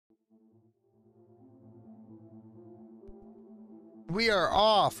We are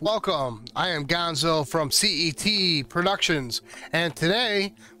off. Welcome. I am Gonzo from CET Productions, and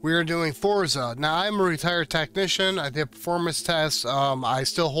today we are doing Forza. Now, I'm a retired technician. I did performance tests. I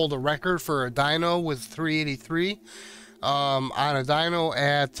still hold a record for a dyno with 383 on a dyno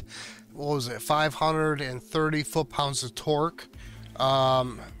at, what was it, 530 foot-pounds of torque,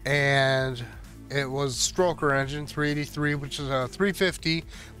 and it was stroker engine 383, which is a 350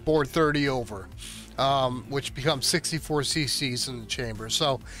 board 30 over. Which becomes 64 cc's in the chamber.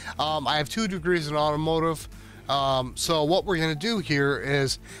 So I have 2 degrees in automotive. So what we're going to do here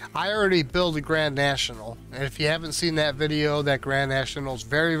is I already built a Grand National, and if you haven't seen that video, that Grand National is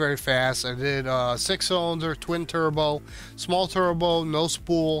very, very fast. I did 6-cylinder, twin turbo, small turbo, no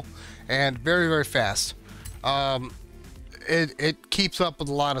spool, and very, very fast. It keeps up with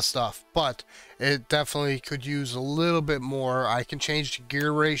a lot of stuff, but it definitely could use a little bit more. I can change the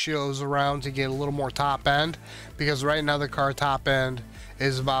gear ratios around to get a little more top end, because right now the car top end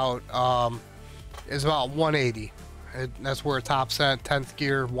is about 180. That's where it tops at, 10th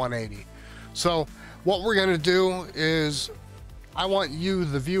gear, 180. So what we're gonna do is I want you,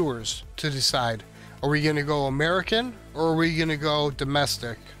 the viewers, to decide: are we gonna go American or are we gonna go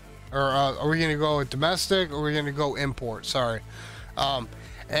domestic? Or are we gonna go domestic or are we gonna go import? Sorry.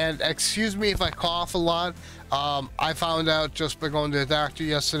 And excuse me if I cough a lot. I found out just by going to the doctor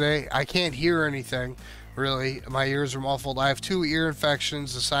yesterday, I can't hear anything, really. My ears are muffled. I have 2 ear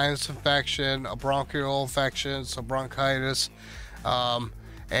infections, a sinus infection, a bronchial infection, some bronchitis,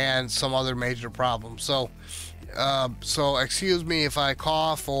 and some other major problems. So excuse me if I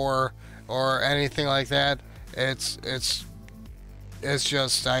cough or anything like that. It's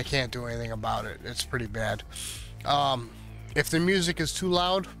just, I can't do anything about it. It's pretty bad. If the music is too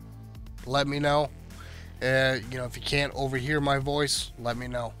loud, let me know. You know, if you can't overhear my voice, let me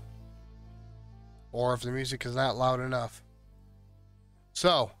know. Or if the music is not loud enough.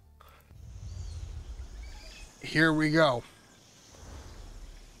 So, here we go.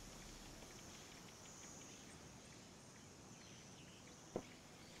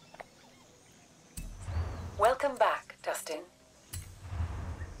 Welcome back, Dustin.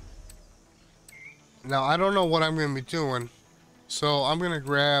 Now, I don't know what I'm going to be doing, so I'm going to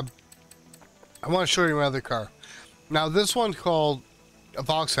grab... I want to show you my other car. Now, this one's called a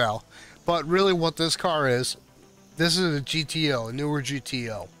Vauxhall, but really what this car is, this is a GTO, a newer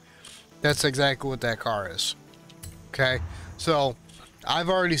GTO. That's exactly what that car is. Okay? So, I've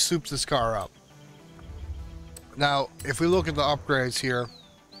already souped this car up. Now, if we look at the upgrades here,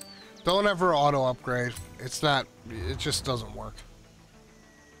 don't ever auto upgrade. It's not... it just doesn't work.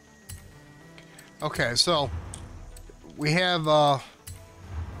 Okay, so we have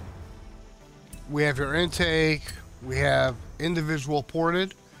your intake, we have individual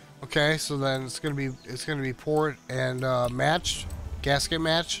ported. Okay, so then it's gonna be port and matched, gasket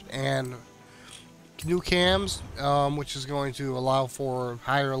matched, and new cams, which is going to allow for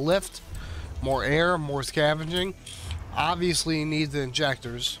higher lift, more air, more scavenging. Obviously, you need the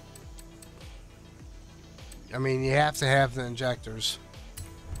injectors. I mean, you have to have the injectors.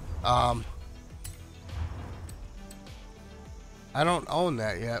 I don't own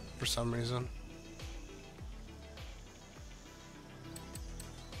that yet for some reason.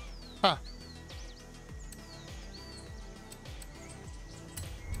 Huh.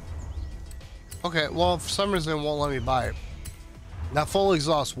 Okay, well, for some reason it won't let me buy it. Now, full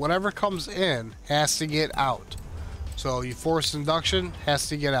exhaust, whatever comes in has to get out. So your forced induction has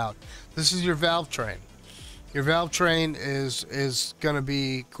to get out. This is your valve train. Your valve train is going to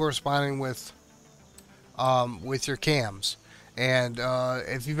be corresponding with your cams. And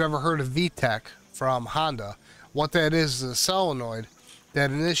if you've ever heard of VTEC from Honda, what that is a solenoid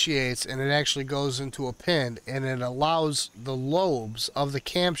that initiates, and it actually goes into a pin, and it allows the lobes of the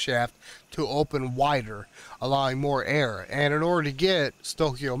camshaft to open wider, allowing more air. And in order to get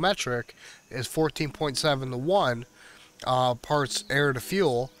stoichiometric, is 14.7 to 1 parts air to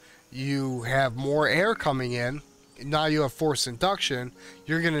fuel. You have more air coming in. Now you have forced induction.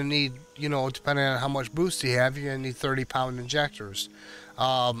 You're going to need, you know, depending on how much boost you have, you're going to need 30-pound injectors.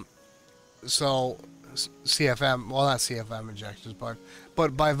 So CFM, well, not CFM injectors, but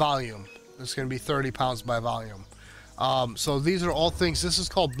by volume. It's going to be 30 pounds by volume. So these are all things. This is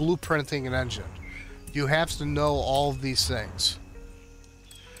called blueprinting an engine. You have to know all of these things.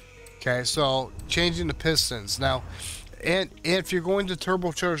 Okay, so changing the pistons. Now, and if you're going to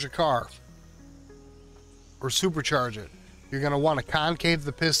turbocharge a car, or supercharge it, you're going to want to concave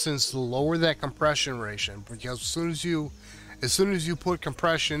the pistons to lower that compression ratio, because as soon as you put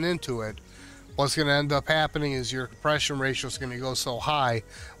compression into it, what's going to end up happening is your compression ratio is going to go so high.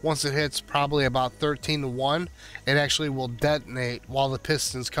 Once it hits probably about 13-1, it actually will detonate while the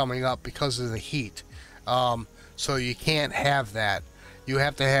piston's coming up because of the heat. So you can't have that. You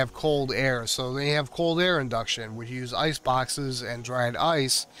have to have cold air. So they have cold air induction. We use ice boxes and dried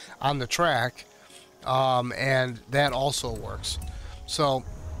ice on the track, and that also works. So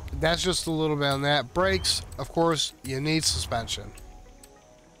that's just a little bit on that. Brakes, of course, you need suspension.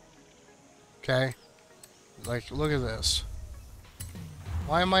 Okay, like look at this.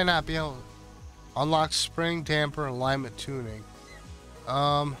 Why am I not being able to unlock spring, damper, and alignment tuning?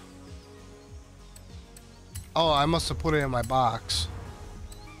 Oh, I must have put it in my box.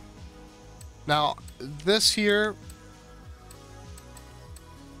 Now, this here,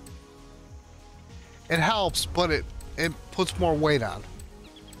 it helps, but it puts more weight on.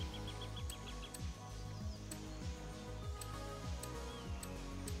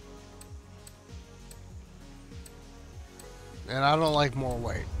 And I don't like more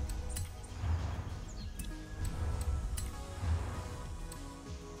weight.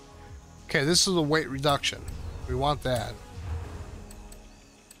 Okay, this is a weight reduction. We want that.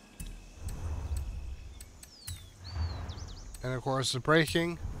 And of course the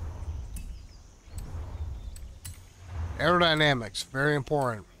braking. Aerodynamics, very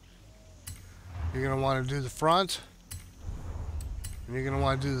important. You're going to want to do the front. And you're going to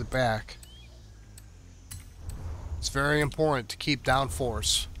want to do the back. It's very important to keep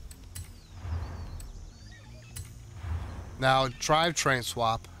downforce. Now, drivetrain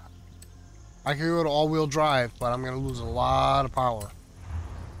swap. I can go to all-wheel drive, but I'm going to lose a lot of power.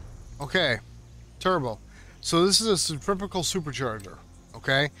 Okay, turbo. So this is a centrifugal supercharger,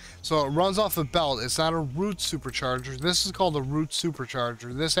 okay? So it runs off a belt. It's not a root supercharger. This is called a root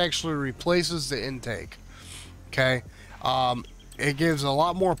supercharger. This actually replaces the intake, okay? It gives a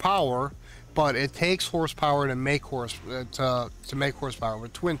lot more power, but it takes horsepower to make make horsepower.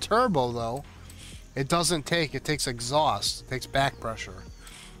 With twin turbo, though, it doesn't take. It takes exhaust. It takes back pressure.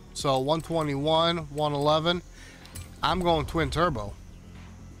 So 121, 111. I'm going twin turbo.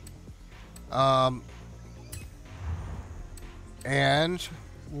 And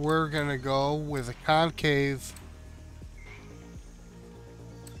we're gonna go with a concave.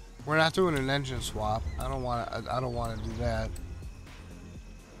 We're not doing an engine swap. I don't want to do that.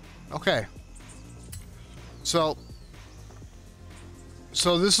 Okay. So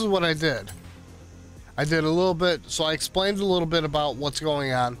this is what I did. I did a little bit. So I explained a little bit about what's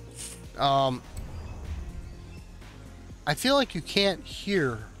going on. I feel like you can't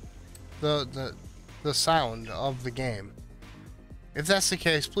hear the sound of the game. If that's the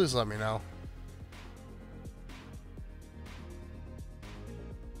case, please let me know.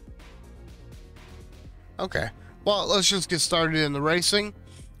 Okay, well, let's just get started in the racing.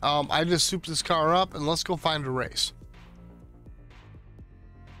 I just souped this car up, and let's go find a race.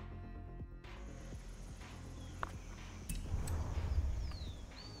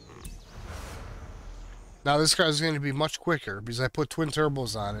 Now this car is going to be much quicker because I put twin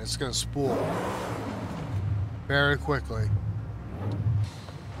turbos on it. It's going to spool very quickly.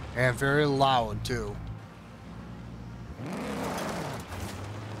 And very loud, too.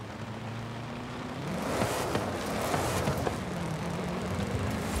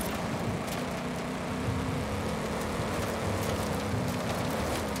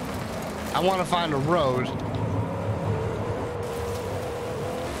 I want to find a road.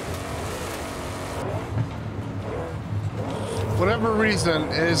 Whatever reason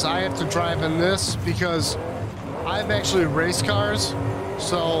is, I have to drive in this because I've actually raced cars.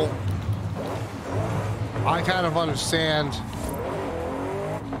 So I kind of understand.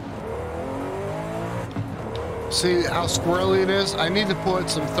 See how squirrely it is? I need to put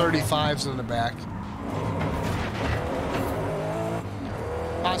some 35s in the back.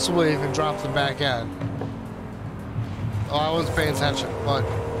 Possibly even drop the back end. Oh, I wasn't paying attention, but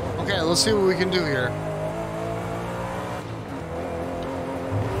okay, let's see what we can do here.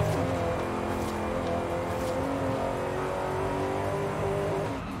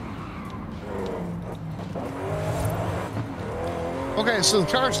 Okay, so the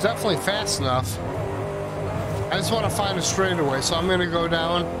car's definitely fast enough. I just want to find a straightaway, so I'm going to go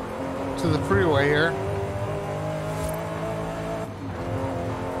down to the freeway here.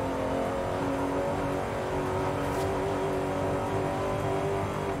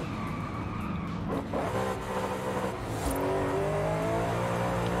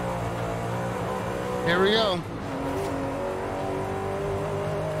 Here we go.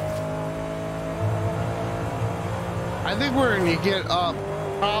 I think we're going to get up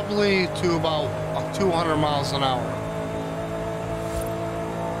probably to about 200 miles an hour.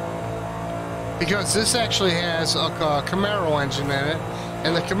 Because this actually has a Camaro engine in it,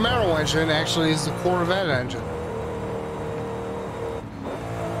 and the Camaro engine actually is the Corvette engine.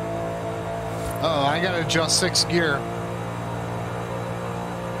 Oh, I gotta adjust 6th gear.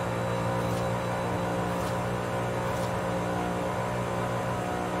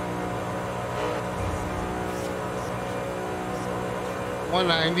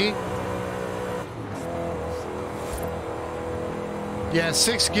 $190. Yeah,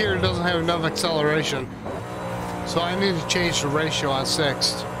 6th gear doesn't have enough acceleration, so I need to change the ratio on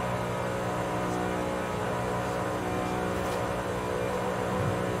 6th.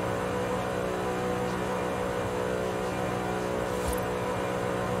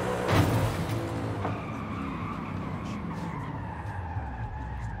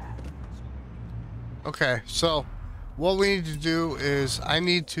 Okay, so what we need to do is I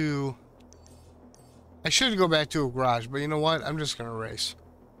should go back to a garage, but you know what? I'm just gonna race.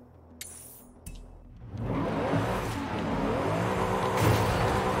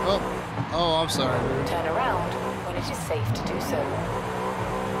 Oh, I'm sorry, dude. Turn around when it is safe to do so.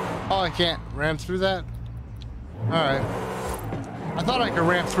 Oh, I can't ram through that? Alright. I thought I could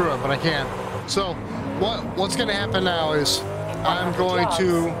ram through it, but I can't. So, what's gonna happen now is I'm going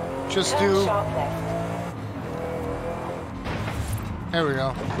to just do... Sharp left. There we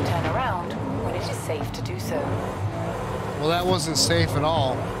go. Turn around when it is safe to do so. Well, that wasn't safe at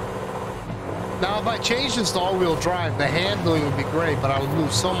all. Now, if I change this to all-wheel drive, the handling would be great, but I would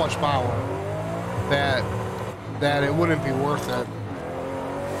lose so much power that it wouldn't be worth it.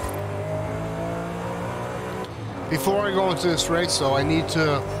 Before I go into this race, though, I need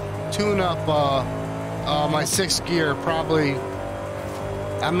to tune up my 6th gear. Probably,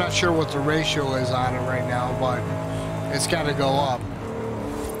 I'm not sure what the ratio is on it right now, but it's got to go up.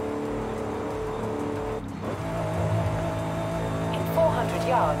 In 400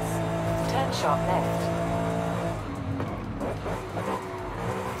 yards, turn sharp left.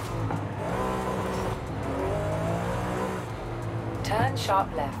 Turn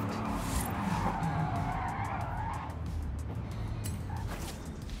sharp left.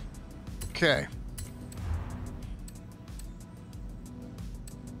 Okay.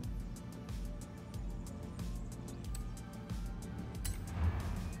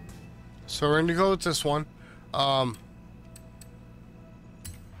 So we're gonna go with this one.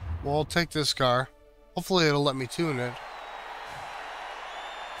 We'll take this car. Hopefully it'll let me tune it.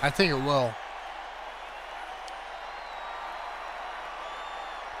 I think it will.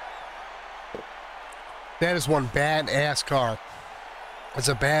 That is one badass car. It's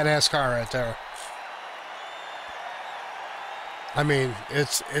a badass car right there. I mean,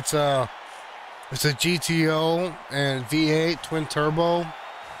 it's a GTO and V8 twin turbo.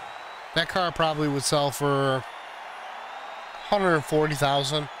 That car probably would sell for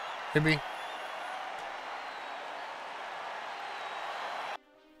 140,000, maybe.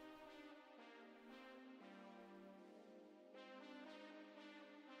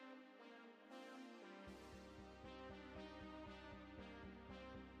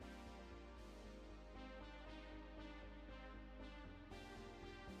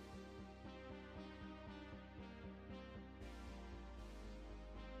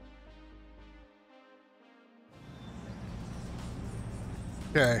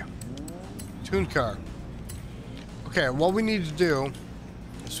 Okay, tune car. Okay, what we need to do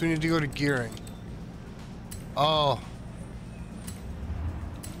is we need to go to gearing. Oh,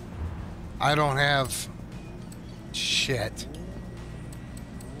 I don't have shit.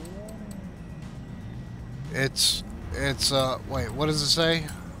 It's wait, what does it say?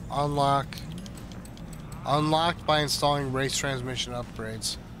 Unlocked by installing race transmission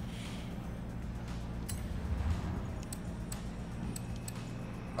upgrades.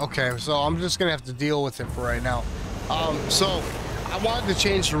 Okay, so I'm just gonna have to deal with it for right now. So I wanted to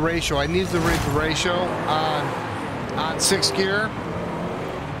change the ratio. I need to read the ratio on 6th gear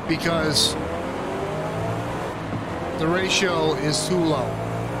because the ratio is too low.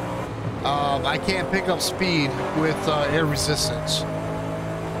 I can't pick up speed with air resistance.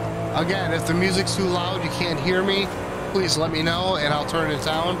 Again, if the music's too loud, you can't hear me, please let me know and I'll turn it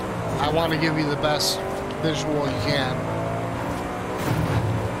down. I want to give you the best visual you can.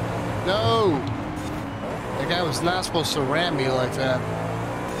 No! That guy was not supposed to ram me like that.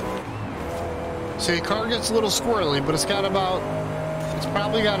 See, the car gets a little squirrely, but it's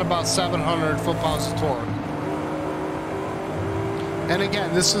probably got about 700 foot-pounds of torque. And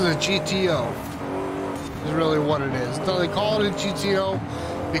again, this is a GTO. Is really what it is. They call it a GTO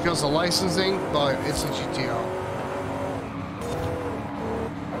because of licensing, but it's a GTO.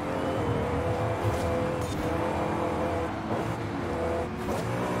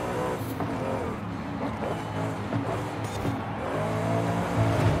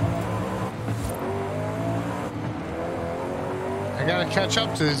 I gotta catch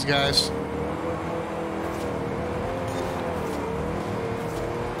up to these guys.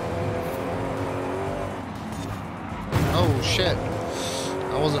 Oh shit.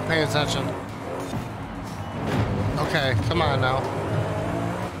 I wasn't paying attention. Okay, come on now.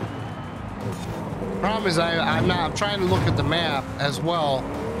 Problem is I'm trying to look at the map as well.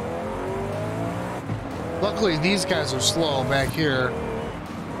 Luckily these guys are slow back here.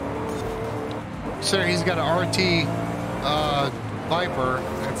 Sir, he's got an RT Viper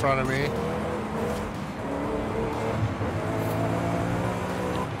in front of me.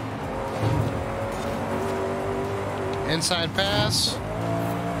 Inside pass.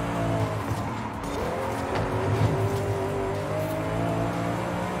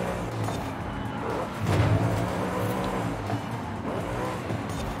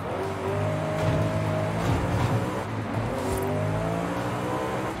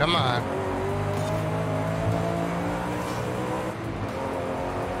 Come on.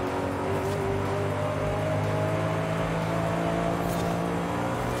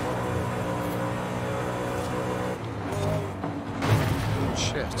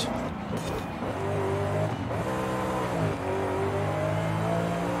 Shit.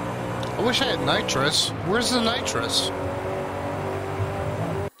 I wish I had nitrous. Where's the nitrous?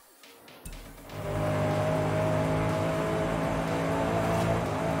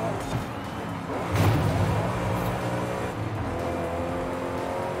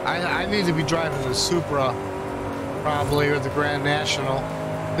 I need to be driving the Supra, probably, or the Grand National.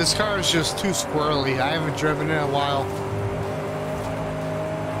 This car is just too squirrely. I haven't driven it in a while.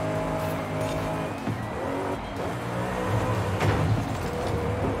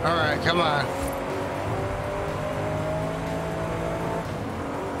 Alright, come on.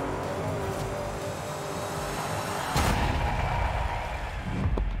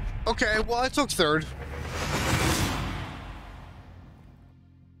 Okay, well, I took third.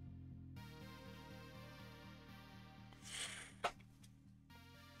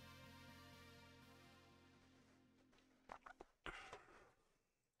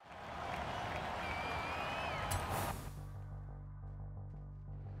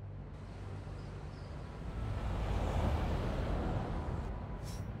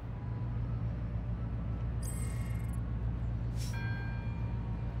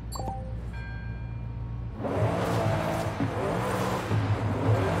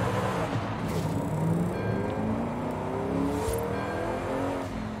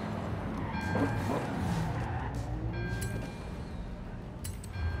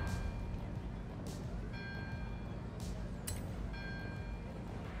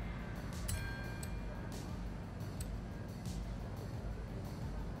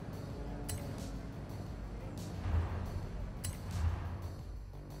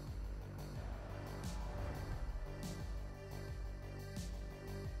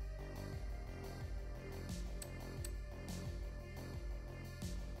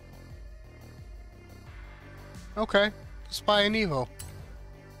 Okay, let's buy an Evo.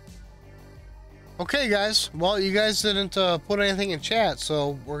 Okay, guys. Well, you guys didn't put anything in chat,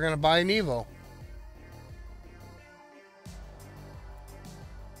 so we're gonna buy an Evo.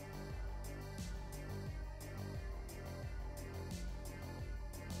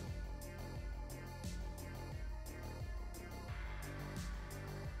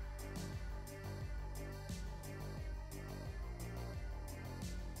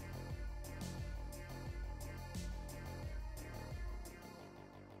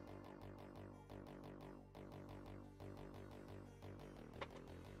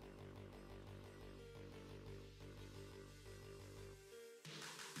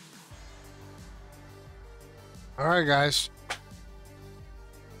 All right, guys.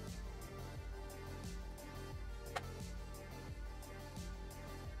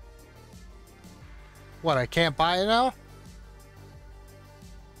 What, I can't buy it now?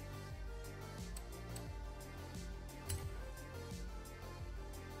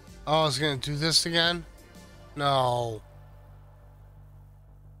 Oh, I was gonna do this again? No.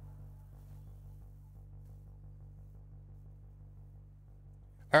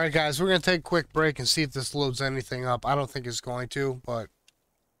 Alright guys, we're going to take a quick break and see if this loads anything up. I don't think it's going to, but...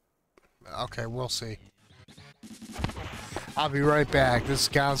 Okay, we'll see. I'll be right back. This is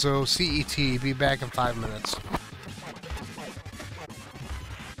Gonzo, CET. Be back in 5 minutes.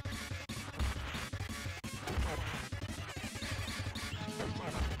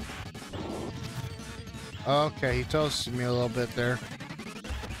 Okay, he toasted me a little bit there.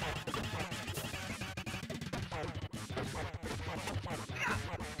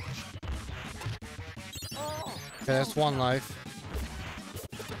 Okay, that's one life.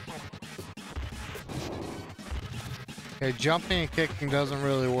 Okay, jumping and kicking doesn't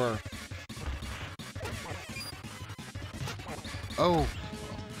really work. Oh.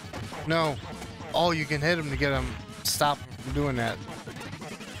 No. Oh, you can hit him to get him stop from doing that.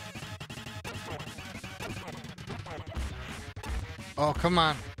 Oh, come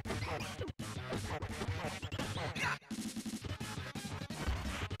on.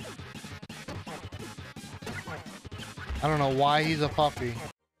 I don't know why he's a puppy.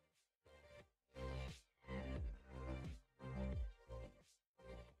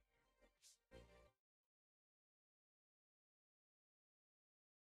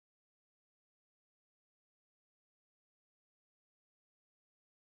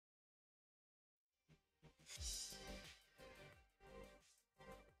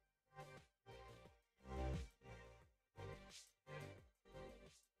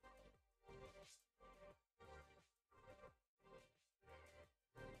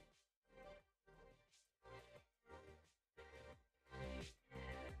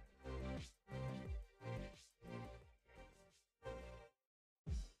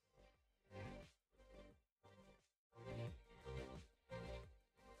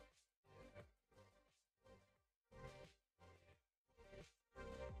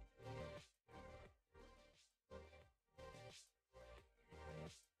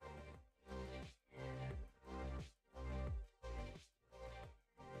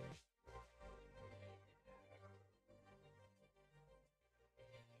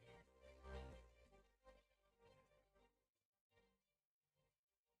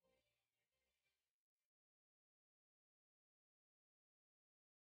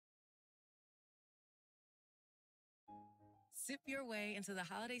 Sip your way into the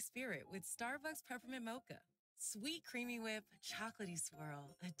holiday spirit with Starbucks Peppermint Mocha. Sweet creamy whip, chocolatey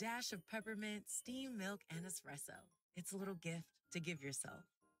swirl, a dash of peppermint, steamed milk, and espresso. It's a little gift to give yourself.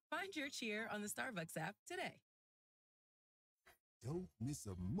 Find your cheer on the Starbucks app today. Don't miss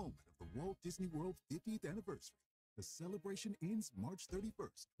a moment of the Walt Disney World 50th anniversary. The celebration ends March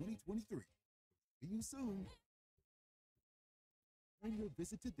 31st, 2023. See you soon. Plan your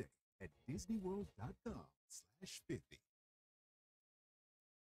visit today at disneyworld.com/50.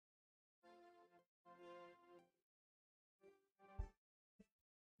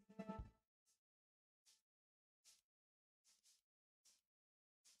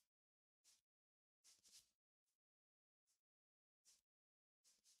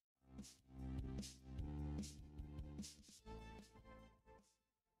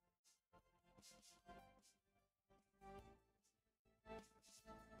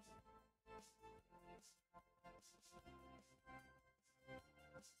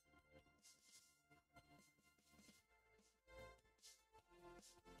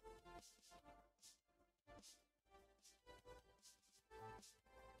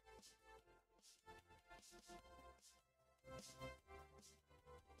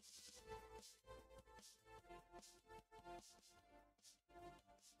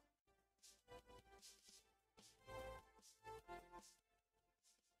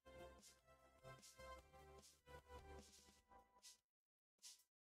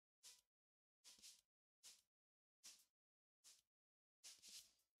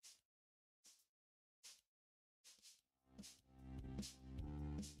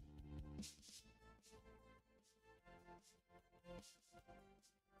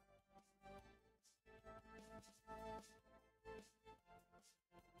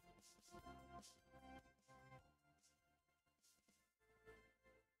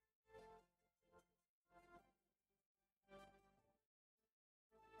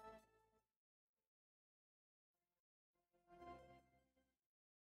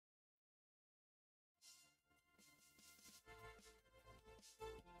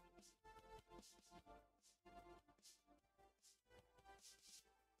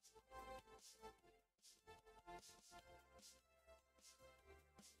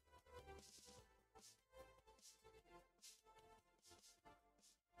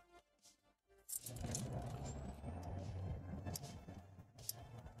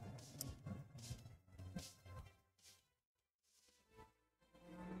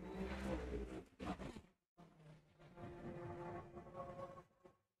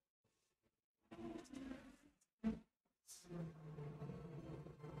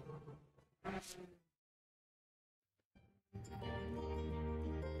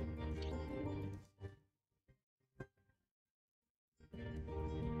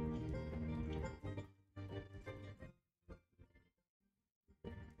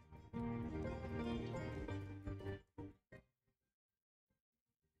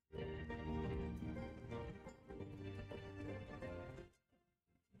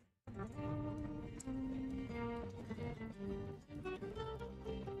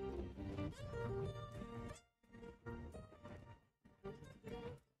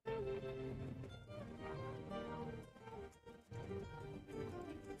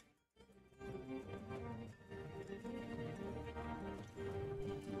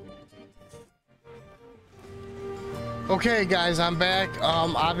 Okay, guys, I'm back.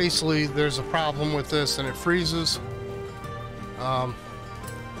 Obviously, there's a problem with this, and it freezes. My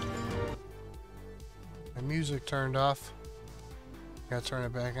music turned off. Gotta turn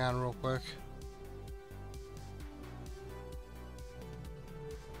it back on real quick.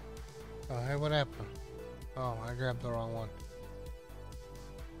 Oh, hey, what happened? Oh, I grabbed the wrong one.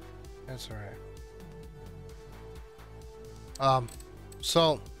 That's alright.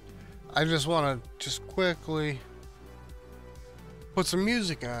 So I just want to just quickly put some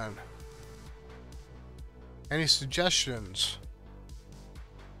music on. Any suggestions?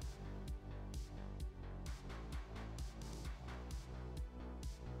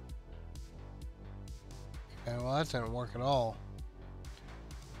 Okay, well that didn't work at all.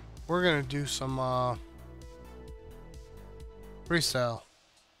 We're gonna do some freestyle.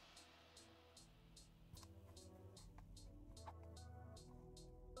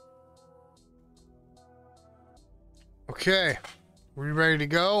 Okay, we ready to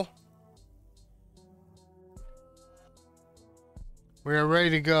go? We are ready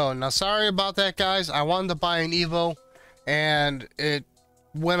to go. Now, sorry about that, guys. I wanted to buy an Evo, and it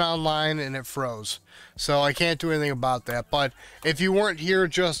went online and it froze. So I can't do anything about that. But if you weren't here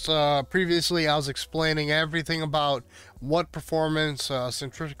just previously, I was explaining everything about what performance,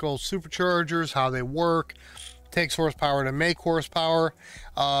 centrifugal superchargers, how they work, takes horsepower to make horsepower.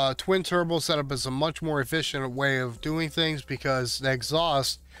 Twin turbo setup is a much more efficient way of doing things because the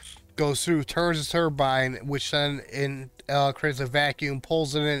exhaust goes through, turns the turbine, which then creates a vacuum,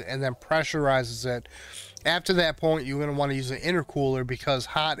 pulls it in, and then pressurizes it. After that point, you're going to want to use an intercooler because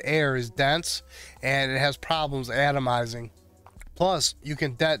hot air is dense and it has problems atomizing. Plus, you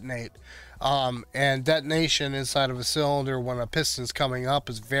can detonate. And detonation inside of a cylinder when a piston's coming up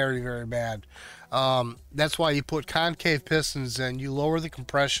is very, very bad. That's why you put concave pistons in. You lower the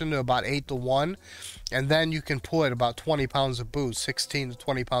compression to about 8-to-1, and then you can put about 20 pounds of boost, 16 to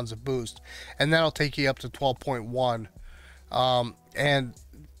 20 pounds of boost, and that'll take you up to 12.1. And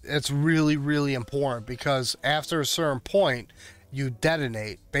it's really, really important because after a certain point, you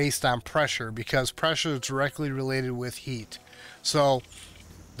detonate based on pressure because pressure is directly related with heat. So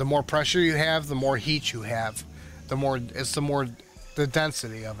the more pressure you have, the more heat you have, the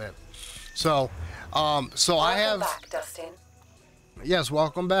density of it. So I have. Welcome back, Dustin. Yes,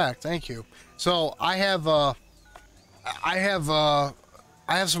 welcome back. Thank you. So I have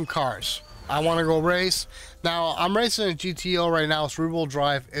some cars. I want to go race. Now I'm racing a GTO right now. It's rear-wheel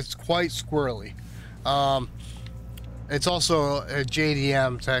drive. It's quite squirrely. It's also a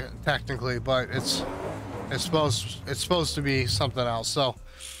JDM technically, but it's supposed to be something else. So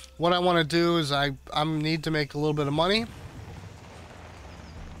what I want to do is I need to make a little bit of money.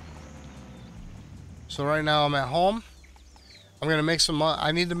 So right now I'm at home. I'm gonna make some money.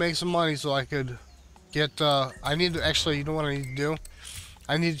 I need to make some money so I could get. I need to actually. You know what I need to do?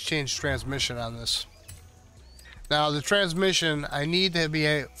 I need to change transmission on this. Now the transmission, I need to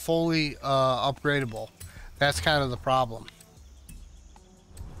be fully upgradable. That's kind of the problem.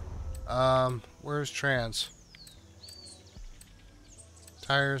 Where's trans?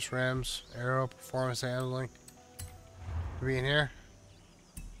 Tires, rims, aero, performance handling. Be in here.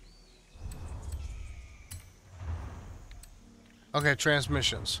 Okay,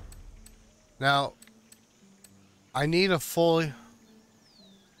 transmissions. Now, I need a fully...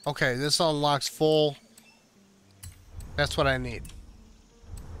 Okay, this unlocks full... That's what I need.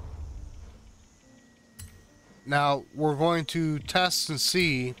 Now, we're going to test and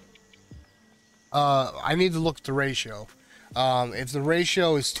see... I need to look at the ratio. If the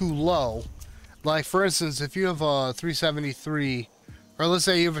ratio is too low, like for instance, if you have a 373, or let's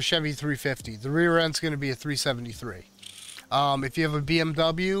say you have a Chevy 350, the rear end's going to be a 373. If you have a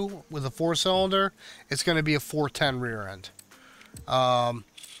BMW with a 4-cylinder, it's going to be a 410 rear end.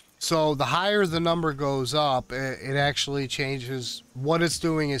 So the higher the number goes up, it actually changes. What it's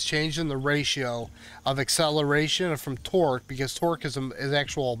doing is changing the ratio of acceleration from torque, because torque is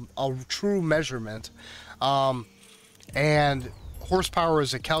a true measurement, and horsepower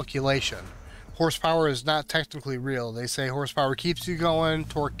is a calculation. Horsepower is not technically real. They say horsepower keeps you going,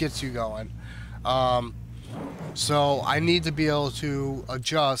 torque gets you going. So I need to be able to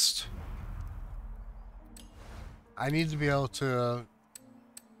adjust. I need to be able to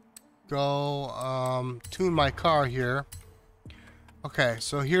go tune my car here. Okay,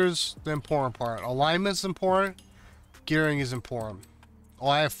 so here's the important part. Alignment's important. Gearing is important. Oh,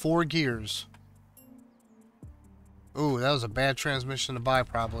 I have 4 gears. Ooh, that was a bad transmission to buy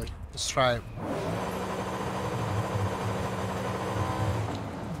probably. Let's try it.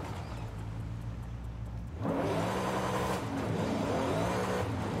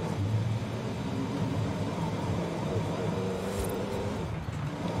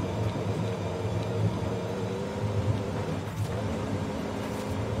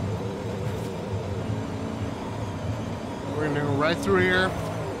 We're gonna go right through here.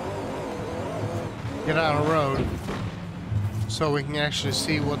 Get on a road. So we can actually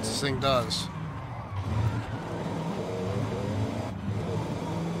see what this thing does.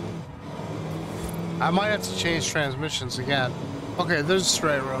 I might have to change transmissions again. Okay, there's a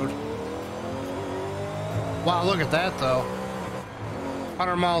straight road. Wow, look at that though.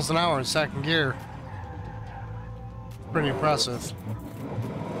 100 miles an hour in second gear. Pretty impressive.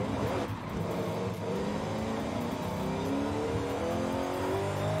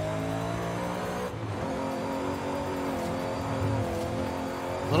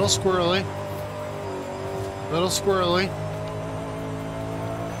 Little squirrely. Little squirrely.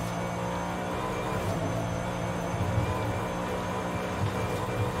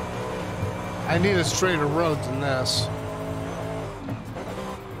 I need a straighter road than this.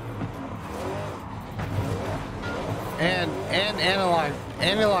 And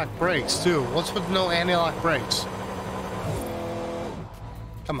anti-lock brakes too. What's with no anti-lock brakes?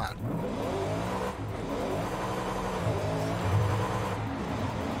 Come on.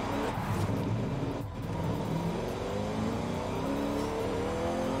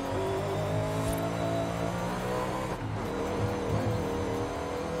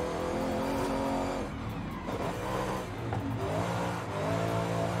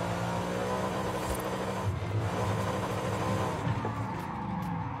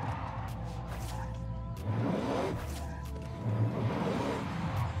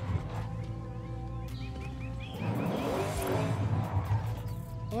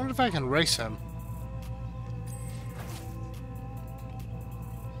 I wonder if I can race him.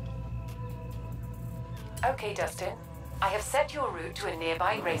 Okay, Dustin. I have set your route to a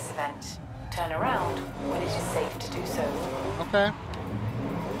nearby race event. Turn around when it is safe to do so. Okay.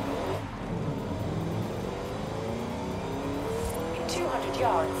 In 200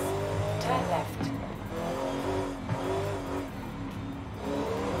 yards, turn left.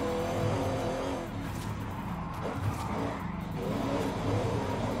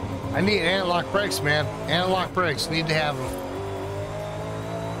 I need anti-lock brakes, man. Anti-lock brakes. Need to have them.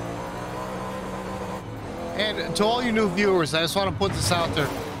 And to all you new viewers, I just want to put this out there.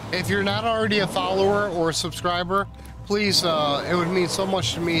 If you're not already a follower or a subscriber, please, it would mean so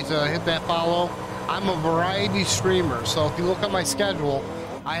much to me to hit that follow. I'm a variety streamer, so if you look at my schedule,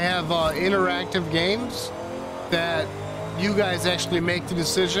 I have interactive games that you guys actually make the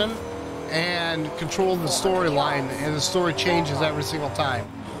decision and control the storyline, and the story changes every single time.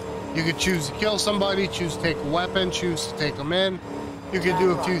 You could choose to kill somebody, choose to take a weapon, choose to take them in. You could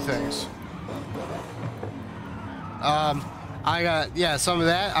do a few things. I got, yeah, some of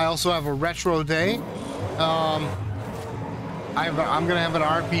that. I also have a retro day. I'm gonna have an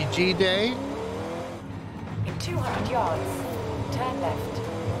RPG day. In 200 yards, turn left.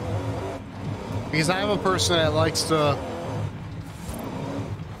 Because I'm a person that likes to...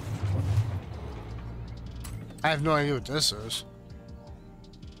 I have no idea what this is.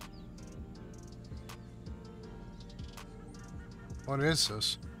 What is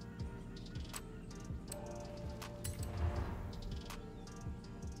this?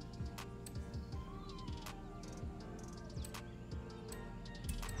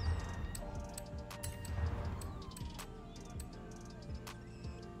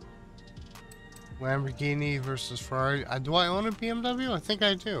 Lamborghini versus Ferrari. Do I own a BMW? I think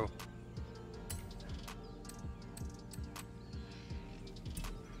I do.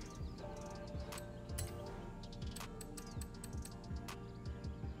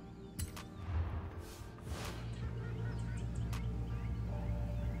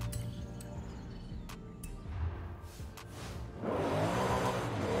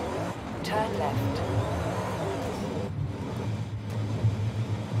 Turn left.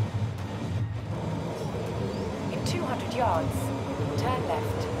 In 200 yards, turn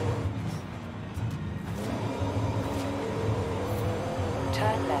left.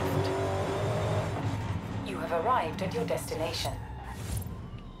 Turn left. You have arrived at your destination.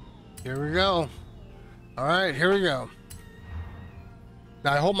 Here we go. All right, here we go.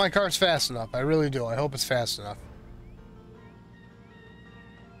 Now, I hope my car's fast enough. I really do. I hope it's fast enough.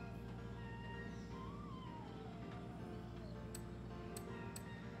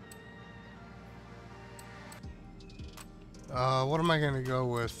 What am I going to go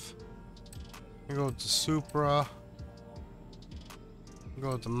with? I'm going to go with the Supra.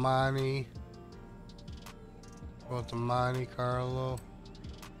 Go with the Monte. Go with the Monte Carlo.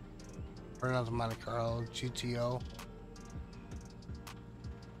 Or not the Monte Carlo, GTO.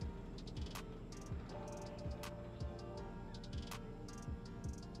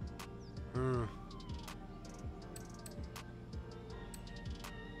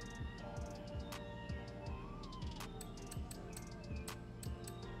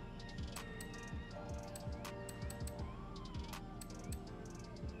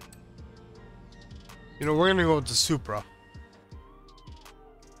 You know, we're gonna go with the Supra.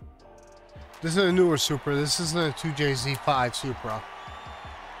 This is a newer Supra. This isn't a 2JZ5 Supra.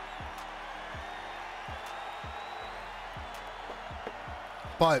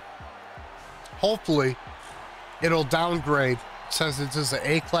 But hopefully it'll downgrade since it is an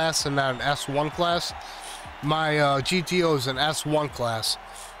A class and not an S1 class. My GTO is an S1 class.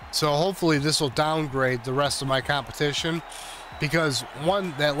 So hopefully this will downgrade the rest of my competition, because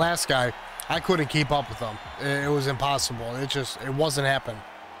that last guy, I couldn't keep up with him. It was impossible. It wasn't happening.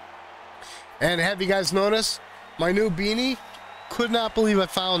 And have you guys noticed my new beanie? Could not believe I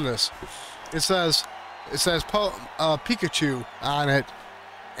found this. It says Pikachu on it,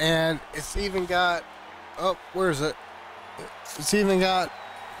 and it's even got, oh, where is it? It's even got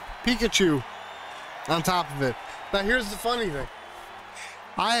Pikachu on top of it. Now here's the funny thing.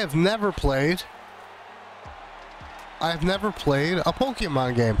 I have never played a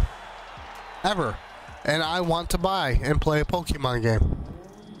Pokemon game. Ever. And I want to buy and play a Pokemon game.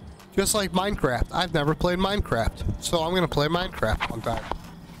 Just like Minecraft. I've never played Minecraft. So I'm going to play Minecraft one time.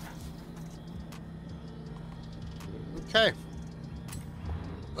 Okay.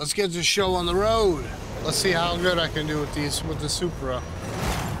 Let's get this show on the road. Let's see how good I can do with the Supra.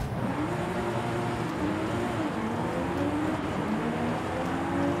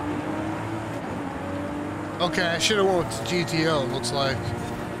 Okay, I should have went with the GTO, looks like.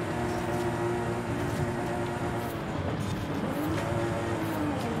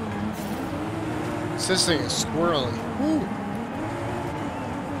 This thing is squirrely. Woo.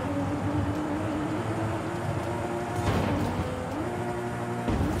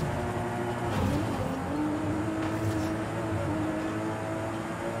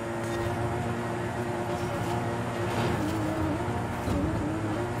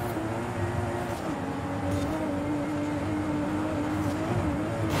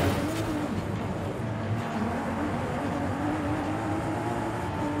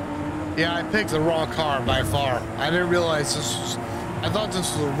 Yeah, I picked the wrong car by far. I didn't realize this was... I thought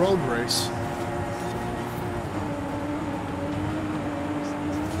this was a road race.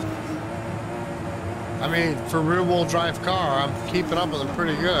 I mean, for a rear-wheel drive car, I'm keeping up with them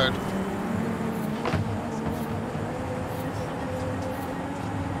pretty good.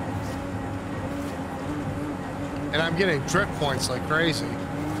 And I'm getting drift points like crazy.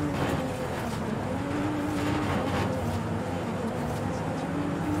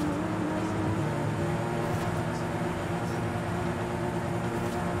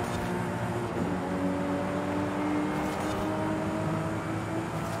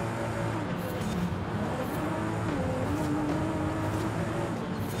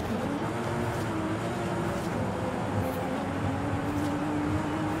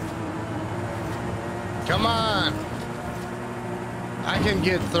 Come on! I can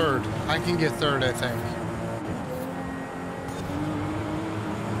get third. I can get third, I think.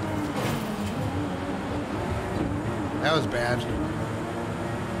 That was bad.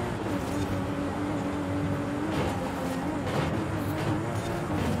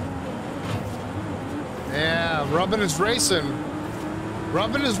 Yeah, Rubbin is racing.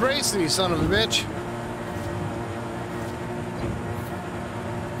 Rubbin is racing, you son of a bitch.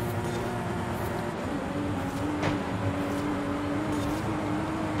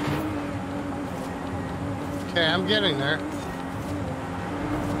 Okay, I'm getting there.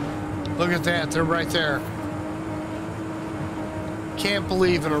 Look at that, they're right there. Can't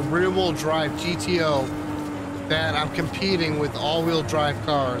believe in a rear-wheel drive GTO that I'm competing with all-wheel drive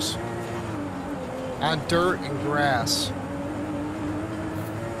cars on dirt and grass.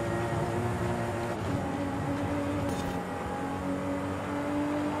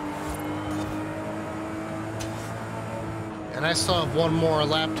 And I still have one more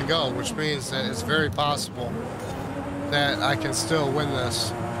lap to go, which means that it's very possible that I can still win this.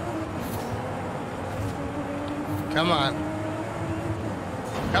 Come on.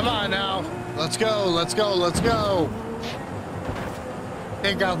 Come on now. Let's go, let's go, let's go.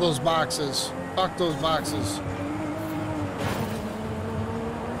 Take out those boxes. Fuck those boxes.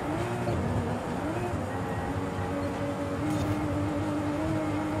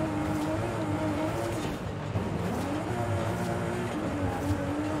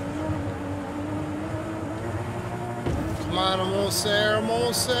 Come on, I'm almost there, I'm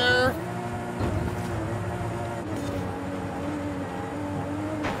almost there.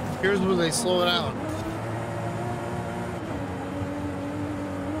 Here's where they slow it down.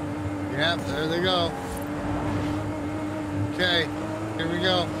 Yep, there they go. Okay, here we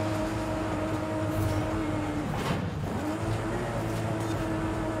go.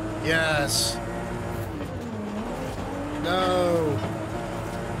 Yes. No.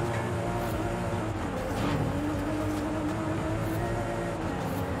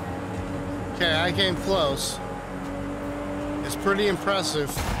 I came close. It's pretty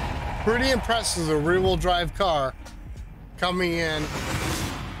impressive. Pretty impressive, a rear-wheel drive car coming in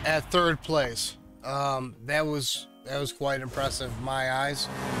at 3rd place. That was quite impressive in my eyes.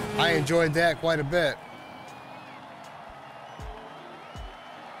 I enjoyed that quite a bit.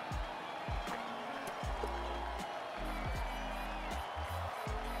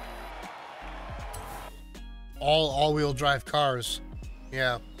 All-wheel drive cars.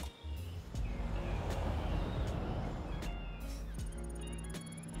 Yeah.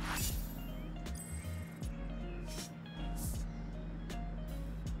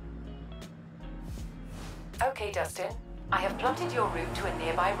 Okay, Dustin. I have plotted your route to a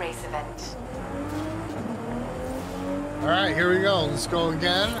nearby race event. All right, here we go. Let's go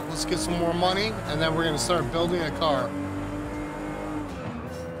again. Let's get some more money, and then we're gonna start building a car.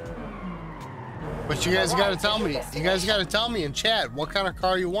 But you guys gotta tell me. You guys gotta tell me in chat what kind of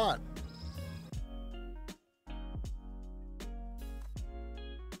car you want.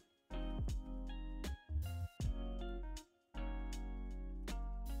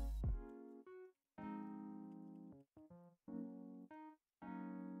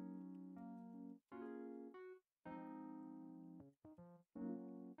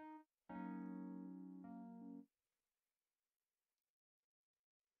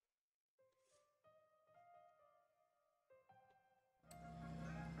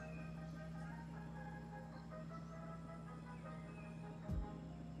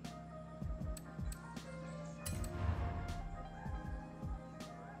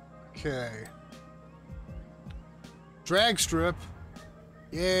 Okay. Drag strip.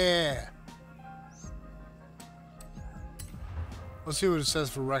 Yeah. Let's see what it says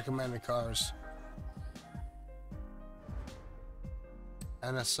for recommended cars.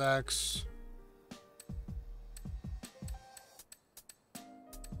 NSX.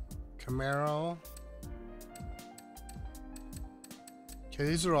 Camaro. Okay,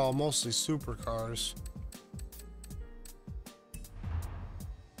 these are all mostly supercars.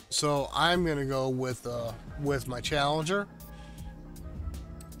 So I'm gonna go with my Challenger.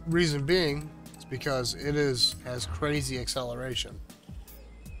 Reason being is because it has crazy acceleration.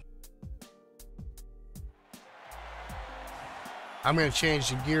 I'm gonna change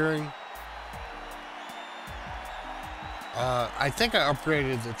the gearing. I think I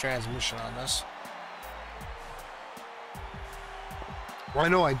upgraded the transmission on this. Well, I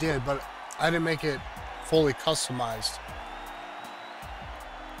know I did, but I didn't make it fully customized.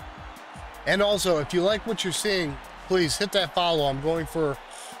 And also, if you like what you're seeing, please hit that follow. I'm going for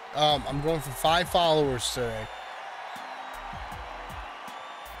 5 followers today.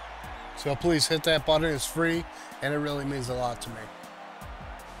 So please hit that button. It's free, and it really means a lot to me.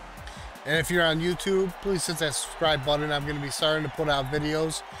 And if you're on YouTube, please hit that subscribe button. I'm going to be starting to put out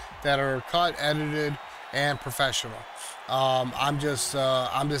videos that are cut, edited, and professional. I'm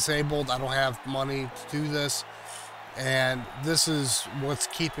disabled. I don't have money to do this. And this is what's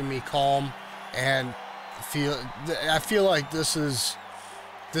keeping me calm, and I feel like this is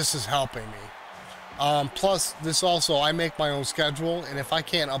helping me. Plus, this also, I make my own schedule, and if I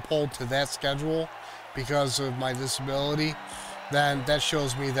can't uphold to that schedule because of my disability, then that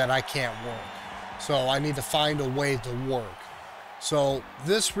shows me that I can't work. So I need to find a way to work. So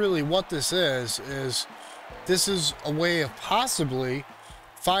this really, what this is this is a way of possibly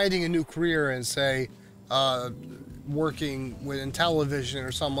finding a new career and say, working in television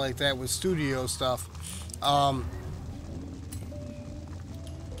or something like that with studio stuff.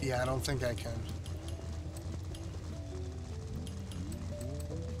 Yeah, I don't think I can.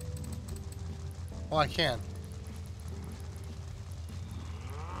 Well, I can.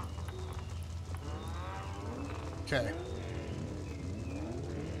 Okay.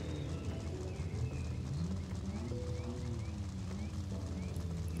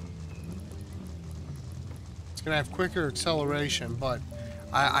 It's gonna have quicker acceleration, but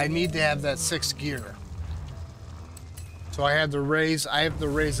I need to have that 6th gear. So I have to raise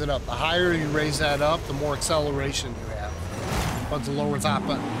it up. The higher you raise that up, the more acceleration you have. But the lower top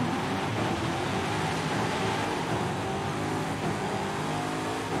button.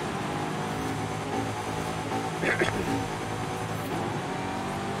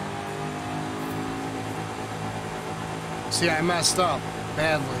 See, I messed up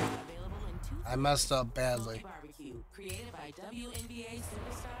badly. I messed up badly.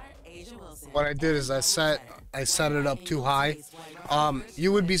 What I did is I set it up too high.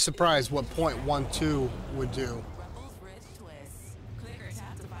 You would be surprised what .12 would do.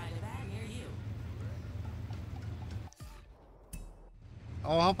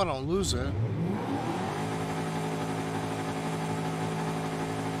 Oh, I hope I don't lose it.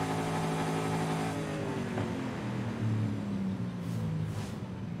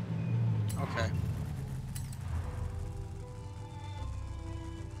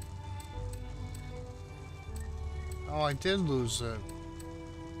 Oh, I did lose it.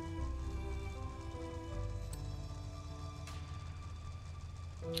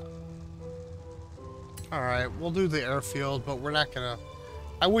 Alright, we'll do the airfield, but we're not gonna...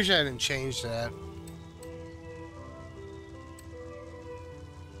 I wish I hadn't changed that.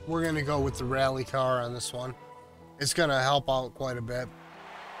 We're gonna go with the rally car on this one. It's gonna help out quite a bit.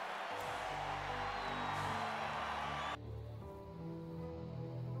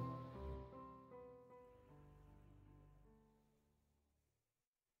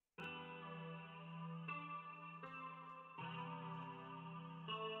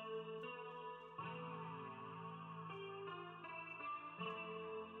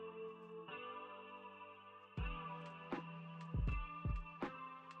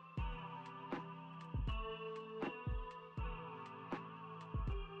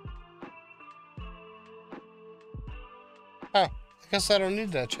 Huh, I guess I don't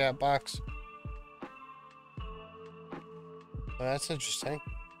need that chat box. Well, that's interesting.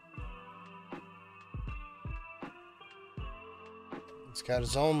 It's got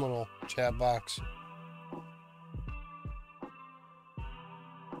his own little chat box.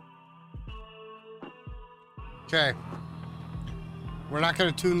 Okay. We're not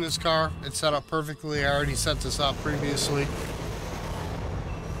going to tune this car. It's set up perfectly. I already set this up previously.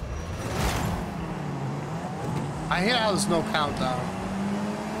 I hate how there's no countdown.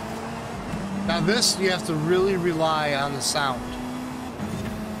 Now this, you have to really rely on the sound.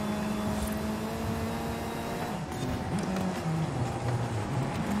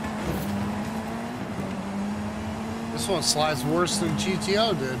 This one slides worse than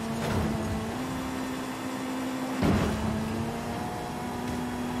GTO did.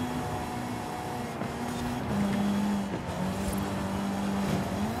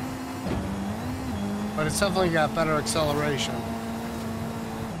 But it's definitely got better acceleration.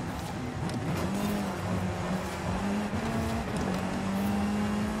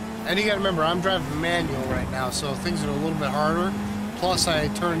 And you gotta remember, I'm driving manual right now, so things are a little bit harder. Plus, I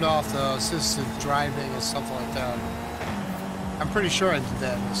turned off the assisted driving and stuff like that. I'm pretty sure I did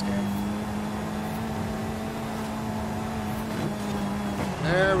that in this game.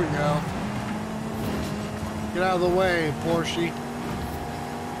 There we go. Get out of the way, Porsche.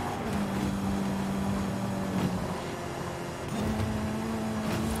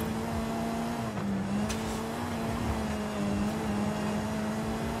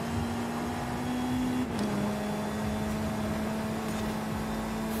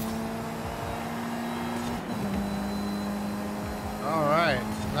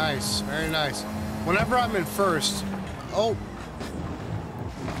 Nice, very nice. Whenever I'm in first, I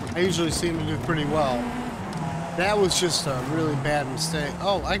usually seem to do pretty well. That was just a really bad mistake.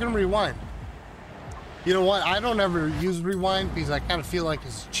 Oh, I can rewind. You know what? I don't ever use rewind because I kind of feel like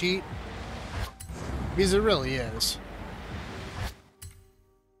it's a cheat. Because it really is.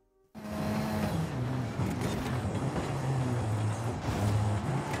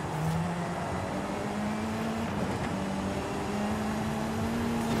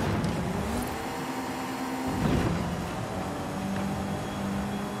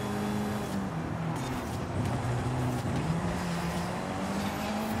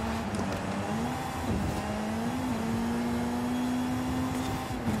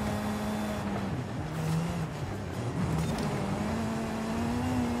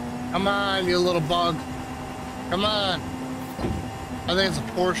 Come on, you little bug. Come on. I think it's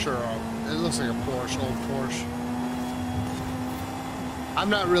a Porsche. It looks like a Porsche, old Porsche. I'm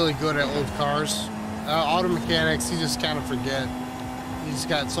not really good at old cars. Auto mechanics, you just kind of forget. You just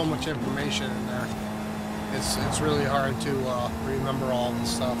got so much information in there. It's really hard to remember all the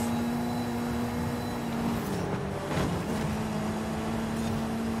stuff.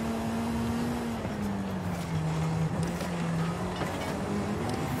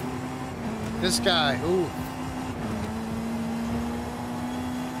 This guy, ooh.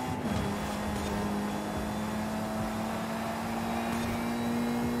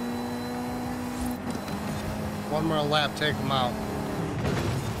 One more lap, take him out.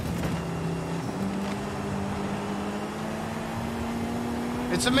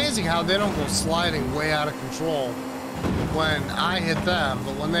 It's amazing how they don't go sliding way out of control when I hit them,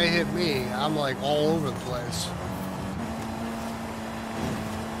 but when they hit me, I'm like all over the place.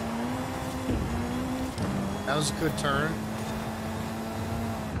 That was a good turn.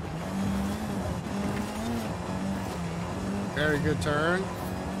 Very good turn.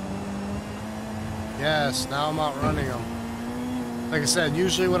 Yes, now I'm outrunning them. Like I said,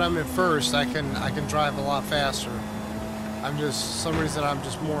 usually when I'm in first, I can drive a lot faster. For some reason I'm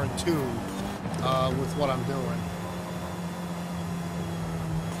just more in tune with what I'm doing.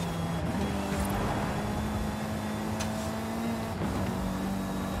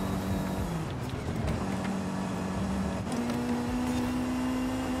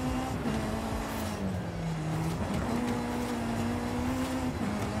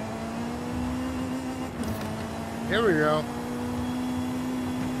 Here we go.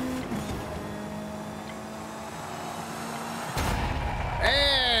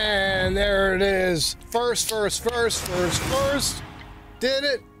 And there it is. First.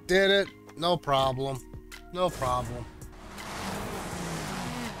 Did it. No problem. No problem.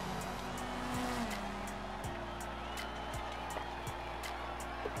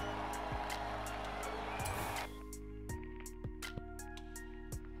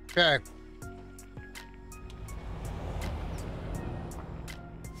 Okay.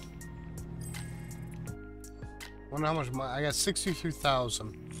 Wonder how much money I got.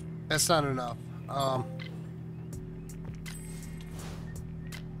 62,000. That's not enough.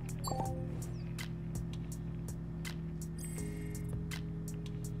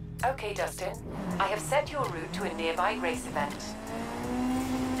 Okay, Dustin. I have set your route to a nearby race event.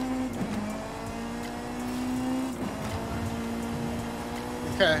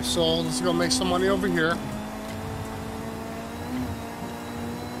 Okay, so let's go make some money over here.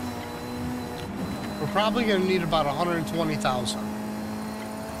 We're probably gonna need about 120,000.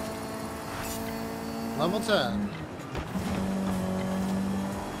 Level 10.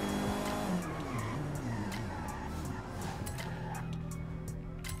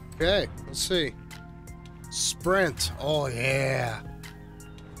 Okay, let's see. Sprint. Oh yeah.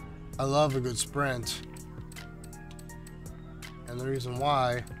 I love a good sprint. And the reason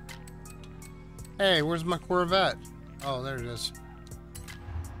why... Hey, where's my Corvette? Oh, there it is.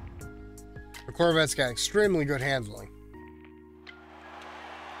 The Corvette's got extremely good handling.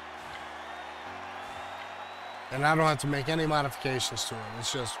 And I don't have to make any modifications to it.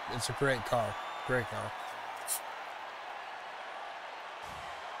 It's a great car. Great car.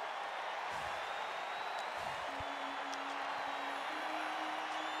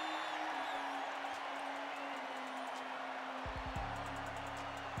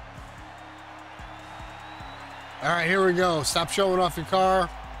 All right, here we go. Stop showing off your car.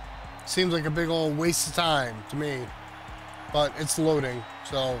 Seems like a big old waste of time to me, but it's loading,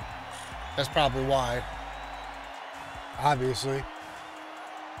 so that's probably why. Obviously.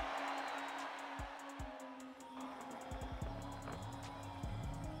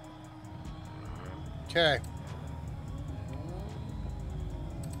 Okay.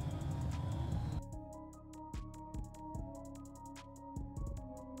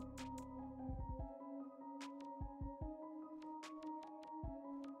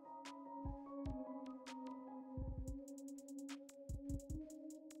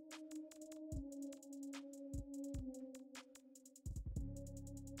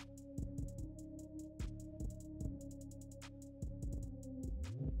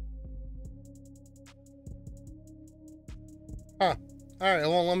 Huh. Alright, it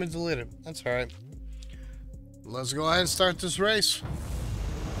won't let me delete it. That's alright. Let's go ahead and start this race.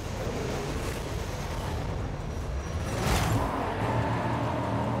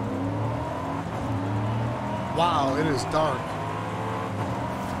 Wow, it is dark.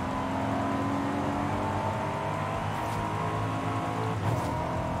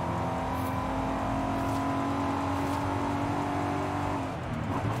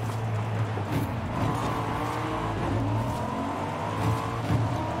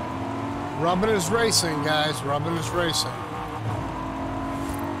 Rubbin is racing, guys. Rubbin is racing.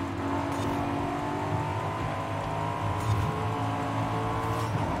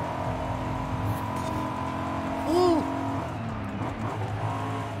 Woo!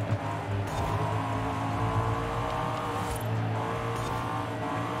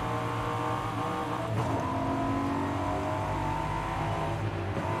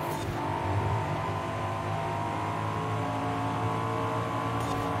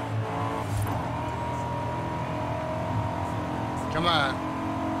 Come on.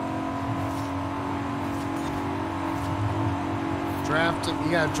 Draft him.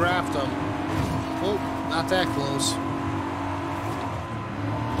 You gotta draft him. Oh, not that close.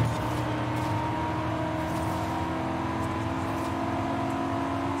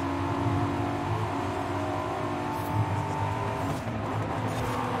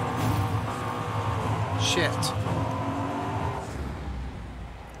 Shit.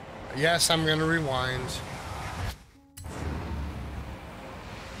 Yes, I'm gonna rewind.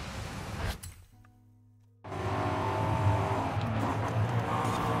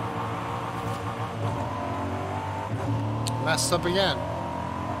 Messed up again.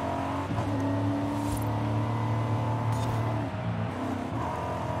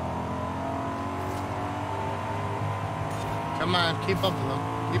 Come on, keep up with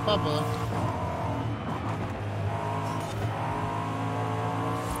them. Keep up with them.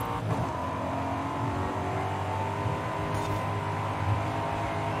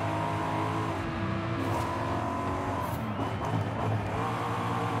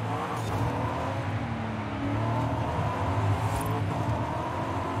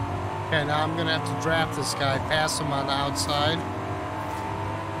 Okay, now I'm gonna have to draft this guy, pass him on the outside.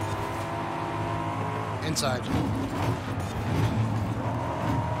 Inside.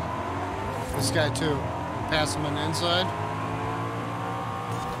 This guy too. Pass him on the inside.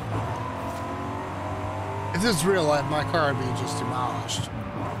 If this is real life, my car would be just demolished.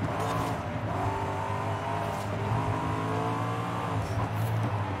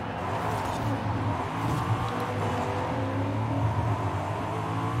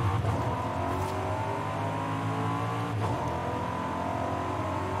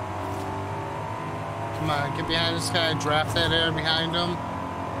 Come on, get behind this guy, draft that air behind him.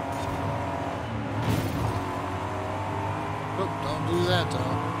 Oh, don't do that though.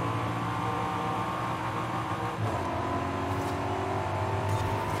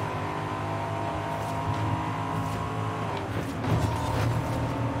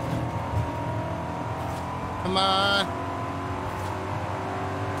 Come on.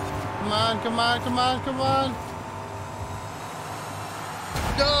 Come on, come on, come on, come on.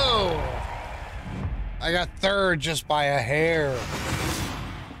 No! I got third just by a hair.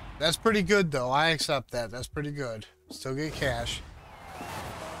 That's pretty good though. I accept that. That's pretty good. Still get cash.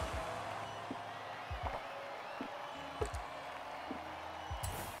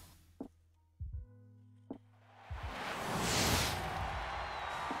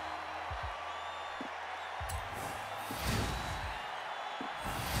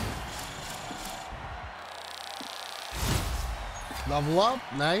 Level up.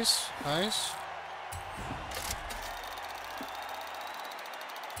 Nice. Nice.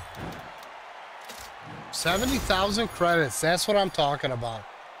 $70,000 credits. That's what I'm talking about.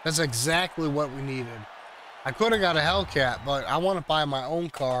 That's exactly what we needed. I could have got a Hellcat, but I want to buy my own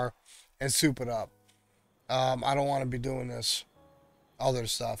car and soup it up. I don't want to be doing this other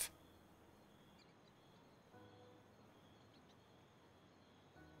stuff.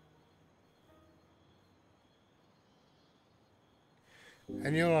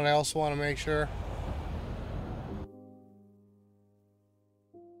 And you know what I also want to make sure?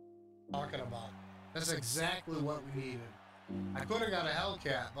 Talking about. That's exactly what we needed. I could have got a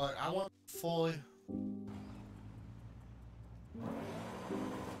Hellcat, but I want fully.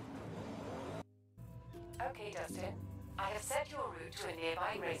 Okay, Dustin. I have set your route to a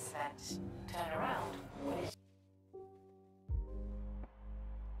nearby race event. Turn around when it...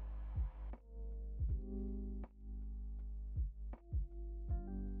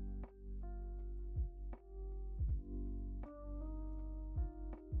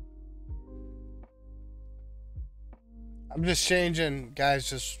 I'm just changing, guys,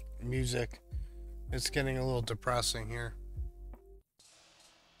 just music. It's getting a little depressing here.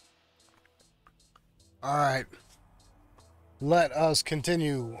 All right. Let us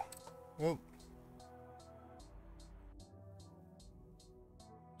continue. Oh.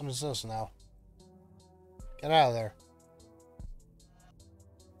 What is this now? Get out of there.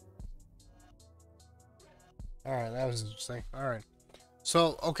 All right, that was interesting. All right.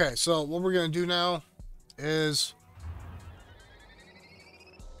 So, okay, so what we're going to do now is...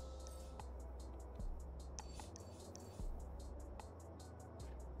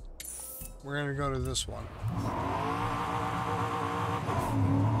 we're going to go to this one.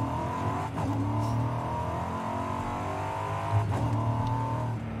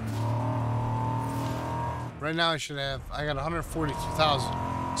 Right now I got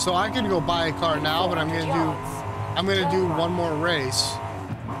 142,000. So I could go buy a car now, but I'm going to do one more race.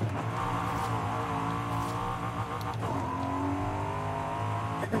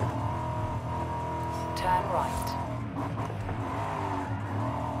 Turn right.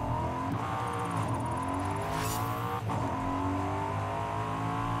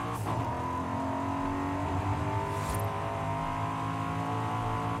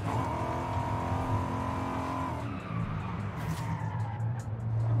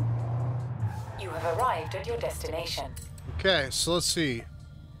 Arrived at your destination. Okay, so let's see.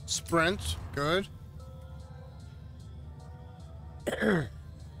 Sprint, good.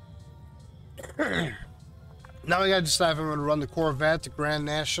 Now I gotta decide if I'm gonna run the Corvette, the Grand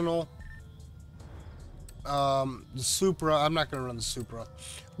National, the Supra. I'm not gonna run the Supra.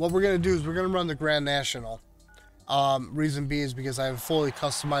 What we're gonna do is we're gonna run the Grand National. Reason being is because I have a fully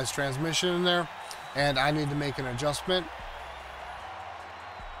customized transmission in there, and I need to make an adjustment.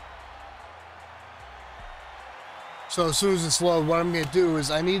 So as soon as it's low, what I'm going to do is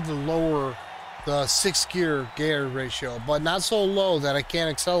I need to lower the 6th gear ratio, but not so low that I can't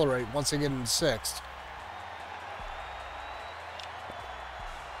accelerate once I get into 6th.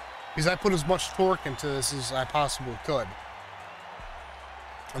 Because I put as much torque into this as I possibly could.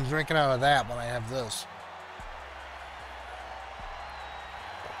 I'm drinking out of that when I have this.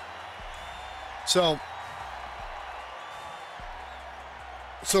 So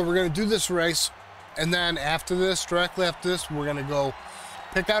we're going to do this race, and then after this, directly after this, we're going to go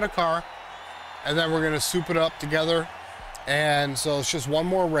pick out a car, and then we're going to soup it up together. And so it's just one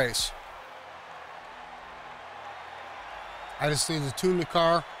more race. I just need to tune the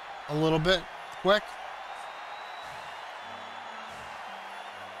car a little bit quick.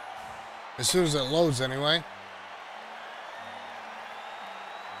 As soon as it loads anyway.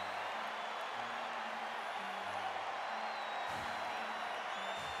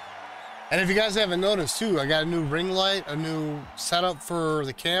 And if you guys haven't noticed too, I got a new ring light, a new setup for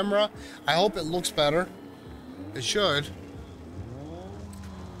the camera. I hope it looks better. It should.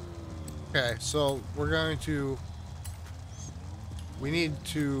 Okay, so we need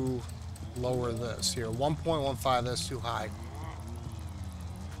to lower this here. 1.15, that's too high.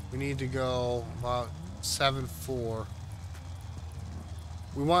 We need to go about 7.4.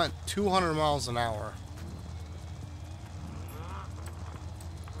 We want 200 miles an hour.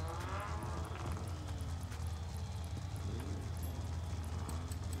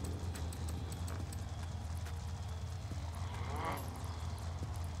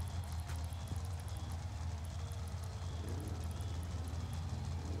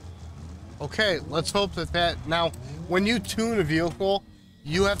 Okay, let's hope that now, when you tune a vehicle,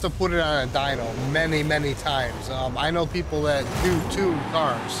 you have to put it on a dyno many times. I know people that do tune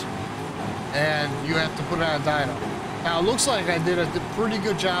cars, and you have to put it on a dyno. Now, it looks like I did a pretty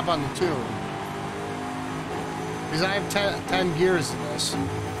good job on the tune, because I have 10 gears in this.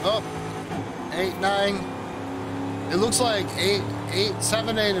 Oh, 8, 9. It looks like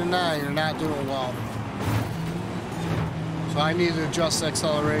 7, 8, and 9 are not doing well. So I need to adjust the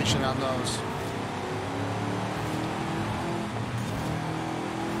acceleration on those.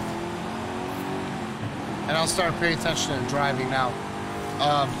 And I'll start paying attention to driving now.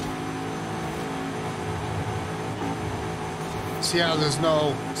 See how there's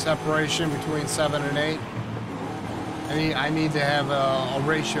no separation between 7 and 8? I need to have a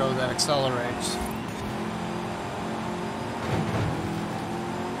ratio that accelerates.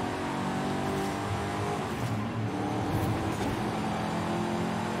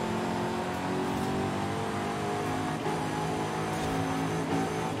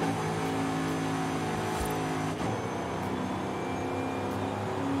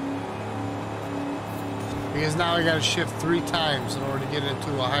 Because now I got to shift 3 times in order to get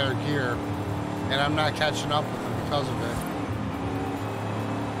into a higher gear, and I'm not catching up with it because of it.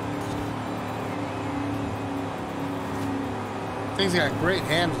 Thing's got great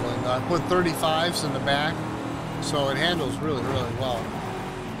handling. I put 35s in the back, so it handles really well.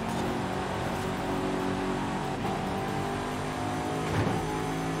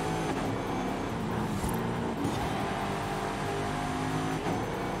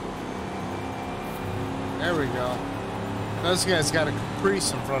 There we go. This guy's got a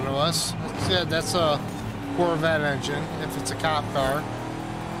Caprice in front of us. That's a Corvette engine, if it's a cop car.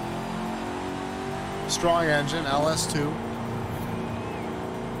 Strong engine, LS2.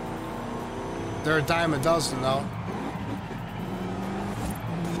 They're a dime a dozen, though.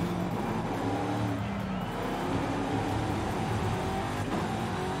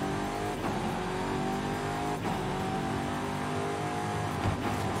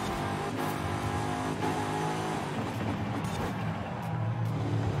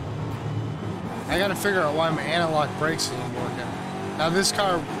 I gotta figure out why my analog brakes isn't working. Now this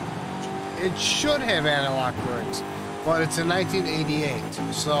car, it should have analog brakes, but it's a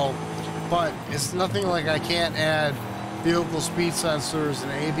 1988, so, but it's nothing like I can't add vehicle speed sensors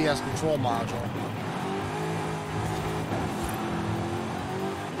and an ABS control module.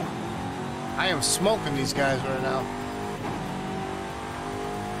 I am smoking these guys right now.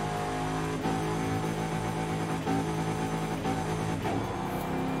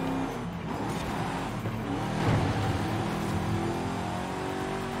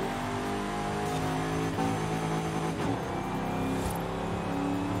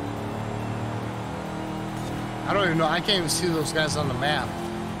 I don't even know. I can't even see those guys on the map.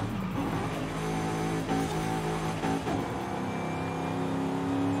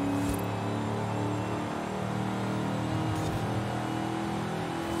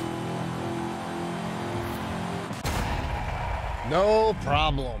 No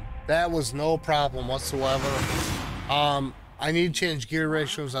problem. That was no problem whatsoever. I need to change gear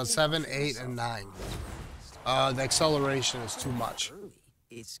ratios on 7, 8, and 9. The acceleration is too much.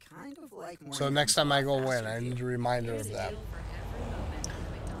 It's kind of like So next time I go in, I need a reminder of that.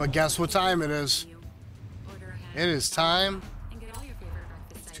 But guess what time it is? It is time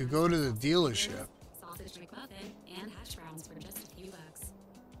to go to the dealership. Sausage McMuffin and hash browns for just a few bucks.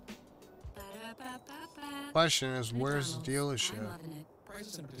 Question is, where's the dealership? I'm loving it.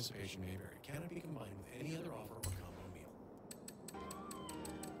 Prices and participation may vary. Cannot be combined with any other offer or combo meal.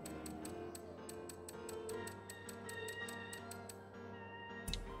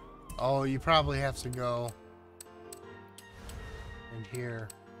 Oh, you probably have to go in here.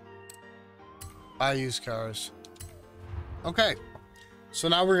 Buy used cars. Okay. So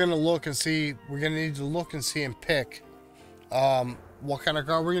now we're gonna look and see. We're gonna need to look and see and pick what kind of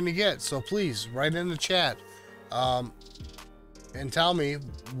car we're gonna get. So please write in the chat and tell me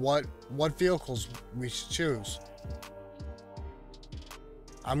what vehicles we should choose.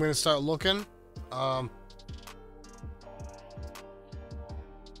 I'm gonna start looking.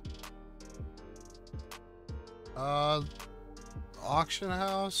 Auction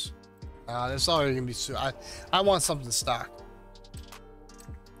house. That's already gonna be I want something stock.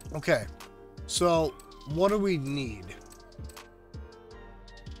 Okay, so what do we need?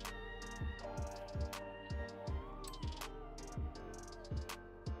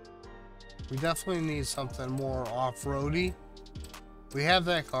 We definitely need something more off-roady. We have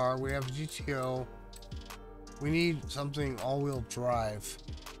that car. We have a GTO. We need something all-wheel drive.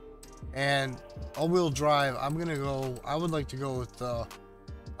 And all-wheel drive, I would like to go with the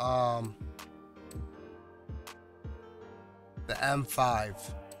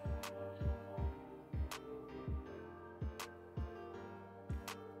M5.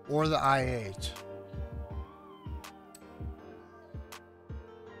 Or the i8.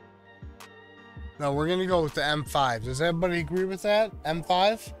 No, we're gonna go with the M5. Does everybody agree with that?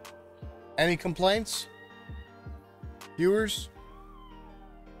 M5? Any complaints? Viewers?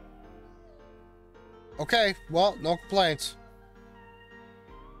 Okay, well, no complaints.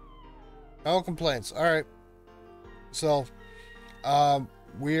 No complaints. Alright. So,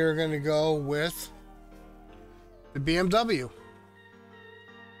 we're gonna go with the BMW.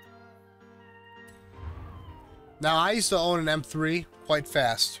 Now, I used to own an M3 quite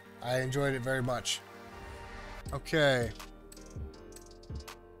fast. I enjoyed it very much. Okay.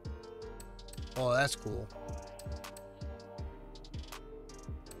 Oh, that's cool.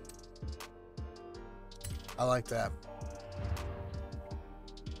 I like that.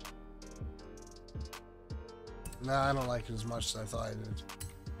 No, I don't like it as much as I thought I did.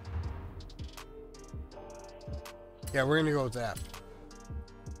 Yeah, we're gonna go with that.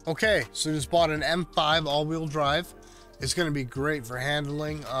 Okay, so just bought an M5 all-wheel drive. It's gonna be great for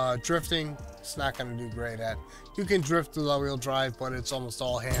handling. Drifting, it's not gonna do great at. You can drift with all-wheel drive, but it's almost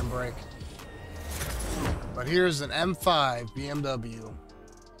all handbrake. But here's an M5 BMW.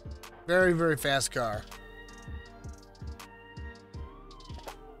 Very, very fast car.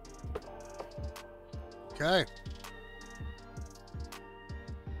 Okay.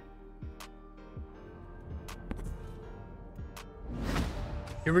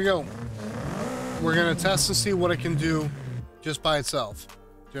 Here we go. We're gonna test and see what it can do just by itself.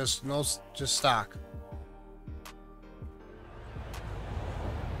 Just stock.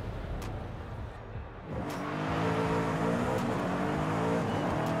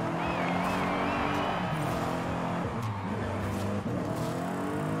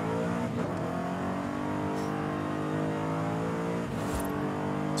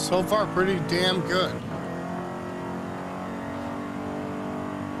 So far, pretty damn good.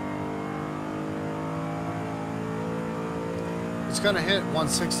 It's gonna hit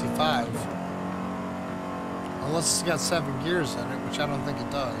 165. Unless it's got 7 gears in it, which I don't think it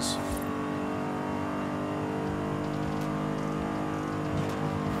does.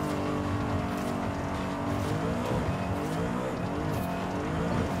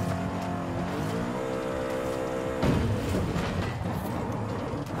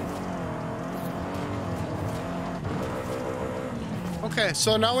 Okay,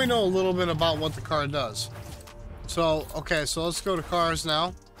 so now we know a little bit about what the car does. So, okay, so let's go to cars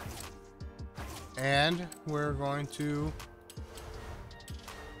now. And we're going to...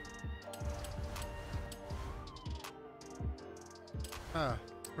 Huh.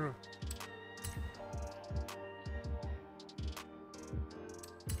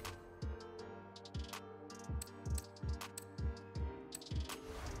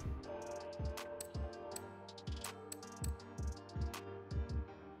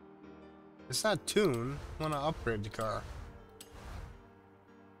 It's not tune. I want to upgrade the car.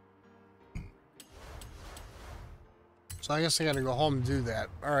 So I guess I gotta go home and do that.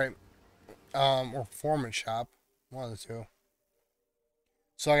 Alright. Or performance shop. One of the two.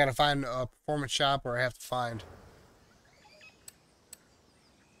 So I gotta find a performance shop, or I have to find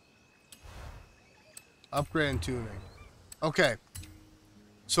upgrade and tuning. Okay.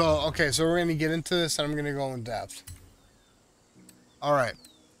 So we're gonna get into this and I'm gonna go in depth. Alright.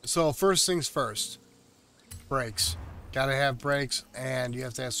 So first things first, brakes. Gotta have brakes, and you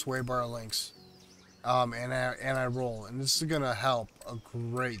have to have sway bar links, and anti-roll, and this is gonna help a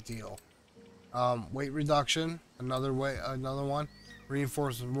great deal. Weight reduction, another one.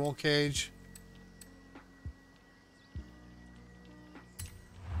 Reinforcement roll cage.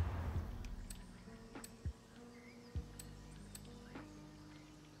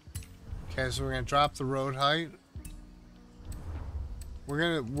 Okay, so we're gonna drop the road height.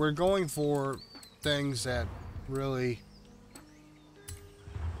 We're going for things that really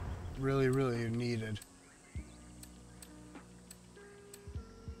are needed.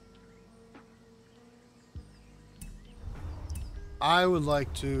 I would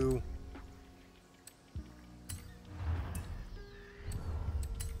like to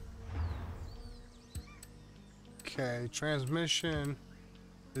transmission,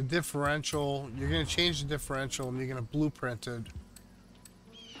 the differential, you're going to change the differential and you're going to blueprint it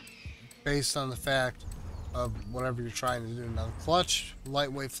based on the fact of whatever you're trying to do. Now the clutch,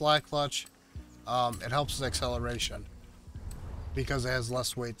 lightweight flat clutch, it helps with acceleration because it has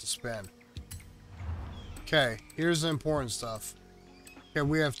less weight to spin. Okay, here's the important stuff. Okay,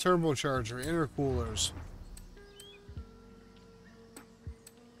 we have turbocharger, intercoolers.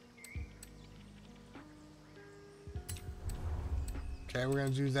 Okay, we're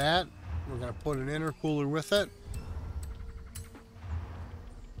going to do that. We're going to put an intercooler with it.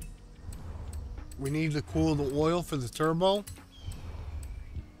 We need to cool the oil for the turbo.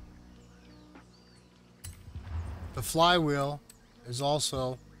 The flywheel is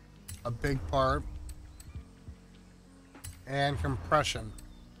also a big part. And compression.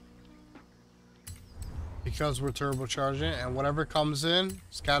 Because we're turbocharging, and whatever comes in,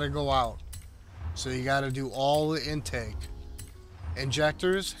 it's got to go out. So you got to do all the intake.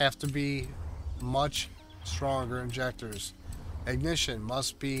 Injectors have to be much stronger injectors. Ignition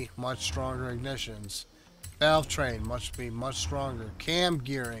must be much stronger ignitions. Valve train must be much stronger. Cam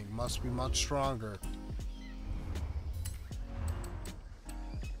gearing must be much stronger.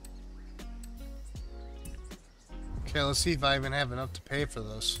 Okay, let's see if I even have enough to pay for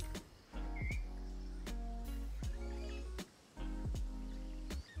this.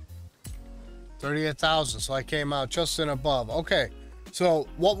 $38,000, so I came out just and above. Okay, so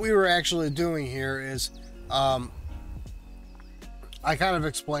what we were actually doing here is, I kind of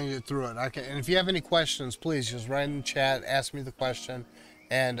explained it through it. And if you have any questions, please just write in the chat, ask me the question,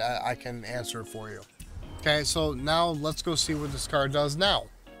 and I can answer it for you. Okay, so now let's go see what this car does now.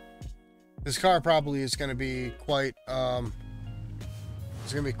 This car probably is going to be quite,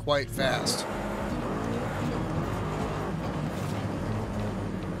 fast.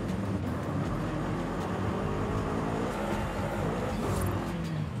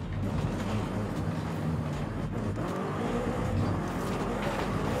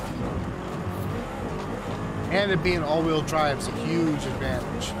 And it being all-wheel drive is a huge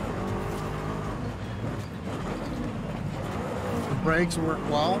advantage. The brakes work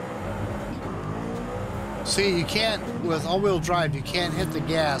well. See, you can't, with all-wheel drive, you can't hit the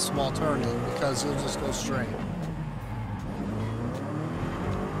gas while turning because it'll just go straight.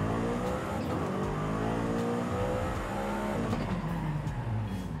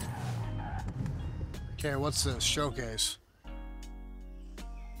 Okay, what's this? Showcase.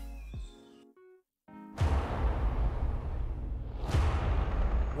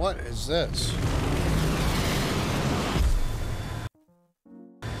 What is this?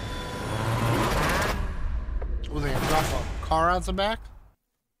 Will they drop a car out the back?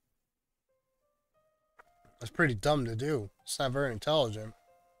 That's pretty dumb to do. It's not very intelligent.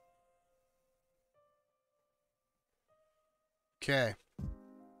 Okay.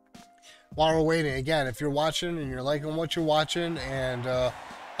 While we're waiting, again, if you're watching and you're liking what you're watching, and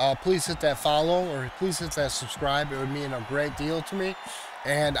please hit that follow or please hit that subscribe. It would mean a great deal to me.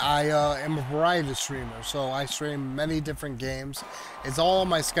 And I am a variety streamer, so I stream many different games. It's all on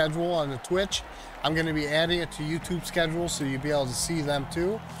my schedule on the Twitch. I'm going to be adding it to YouTube schedule so you'll be able to see them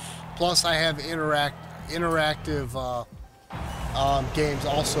too. Plus, I have interactive games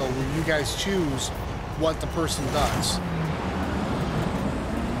also where you guys choose what the person does.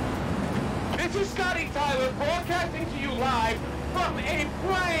 This is Scotty Tyler broadcasting to you live from a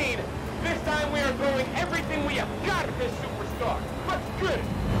plane. This time we are throwing everything we have got at this superstar. Let's get it.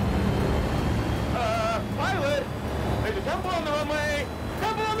 Pilot, there's a temple on the runway.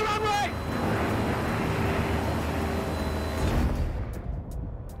 Temple on the runway.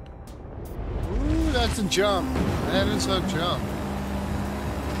 Ooh, that's a jump. That is a jump.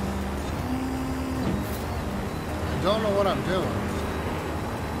 I don't know what I'm doing.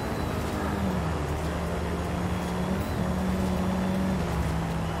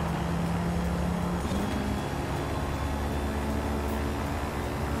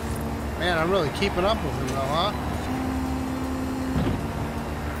 Man, I'm really keeping up with him though, huh?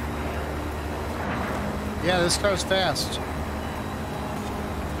 Yeah, this car's fast.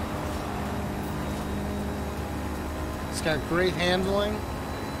 It's got great handling.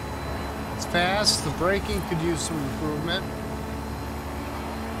 It's fast. The braking could use some improvement.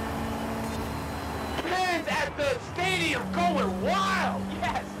 Fans at the stadium going wild!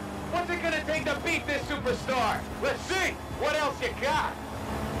 Yes! What's it gonna take to beat this superstar? Let's see! What else you got?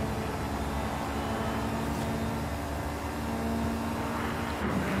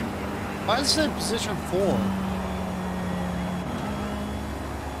 Why does it say position 4?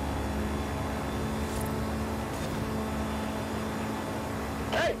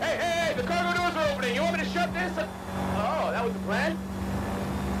 Hey! The cargo doors are opening! You want me to shut this? Oh, that was the plan?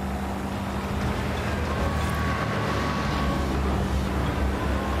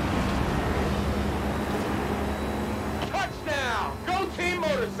 Touchdown! Go Team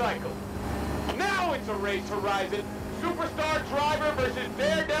Motorcycle! Now it's a race, Horizon! Superstar driver versus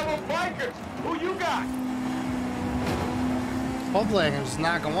Daredevil bikers! Who you got? Hopefully I can just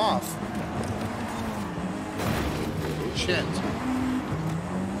knock him off. Shit.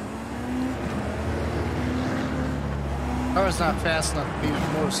 Car's not fast enough to beat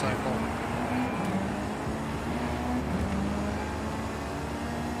a motorcycle.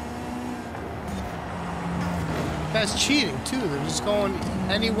 That's cheating too. They're just going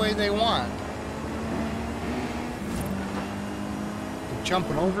any way they want. They're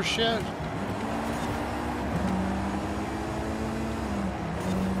jumping over shit.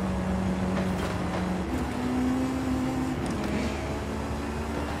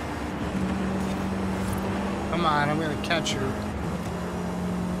 Come on, I'm gonna catch you.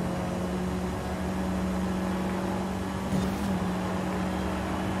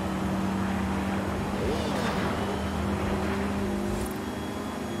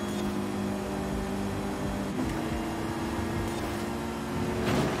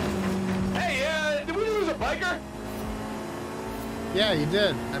 Hey, did we lose a biker? Yeah, you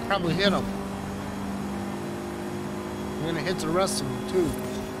did. I probably hit him. I'm gonna hit the rest of them too.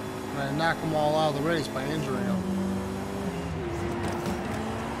 I'm gonna knock them all out of the race by injuring them.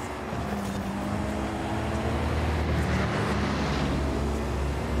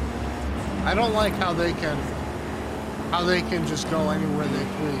 I don't like how they can just go anywhere they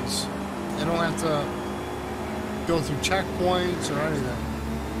please. They don't have to go through checkpoints or anything.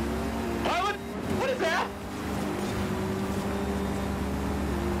 Pilot, what is that?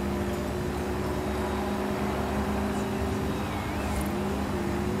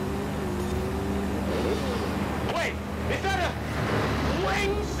 Wait, is that a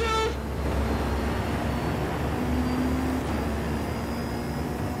wingsuit?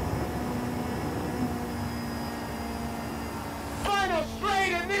 Final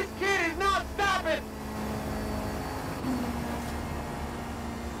straight, and this kid is not stopping.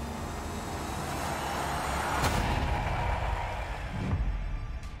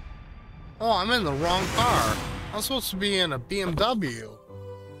 Oh, I'm in the wrong car. I'm supposed to be in a BMW.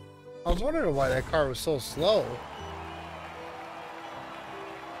 I was wondering why that car was so slow.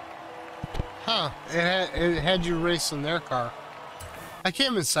 Huh, it had you racing their car. I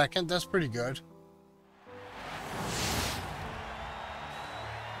came in second, that's pretty good.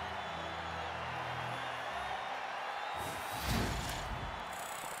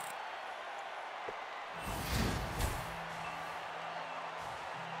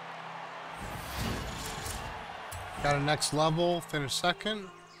 Got a next level, finished second.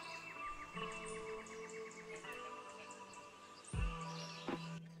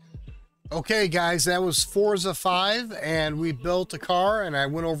 Okay guys, that was Forza 5 and we built a car and I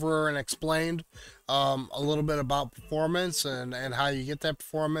went over and explained a little bit about performance and how you get that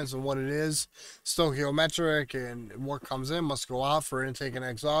performance and what it is, stoichiometric, and what comes in must go out for intake and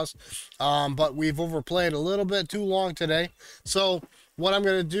exhaust. But we've overplayed a little bit too long today. So what I'm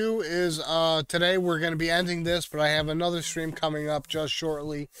going to do is today we're going to be ending this, but I have another stream coming up just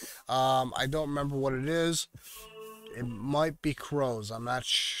shortly. I don't remember what it is. It might be Crows. I'm not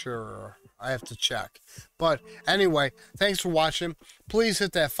sure. I have to check. But anyway, thanks for watching. Please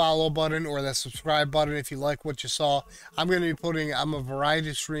hit that follow button or that subscribe button if you like what you saw. I'm a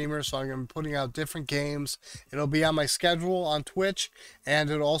variety streamer, so I'm going to be putting out different games. It'll be on my schedule on Twitch,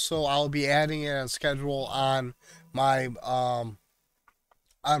 and I'll be adding it on schedule on my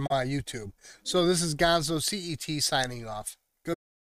YouTube. So this is Gonzo CET signing off.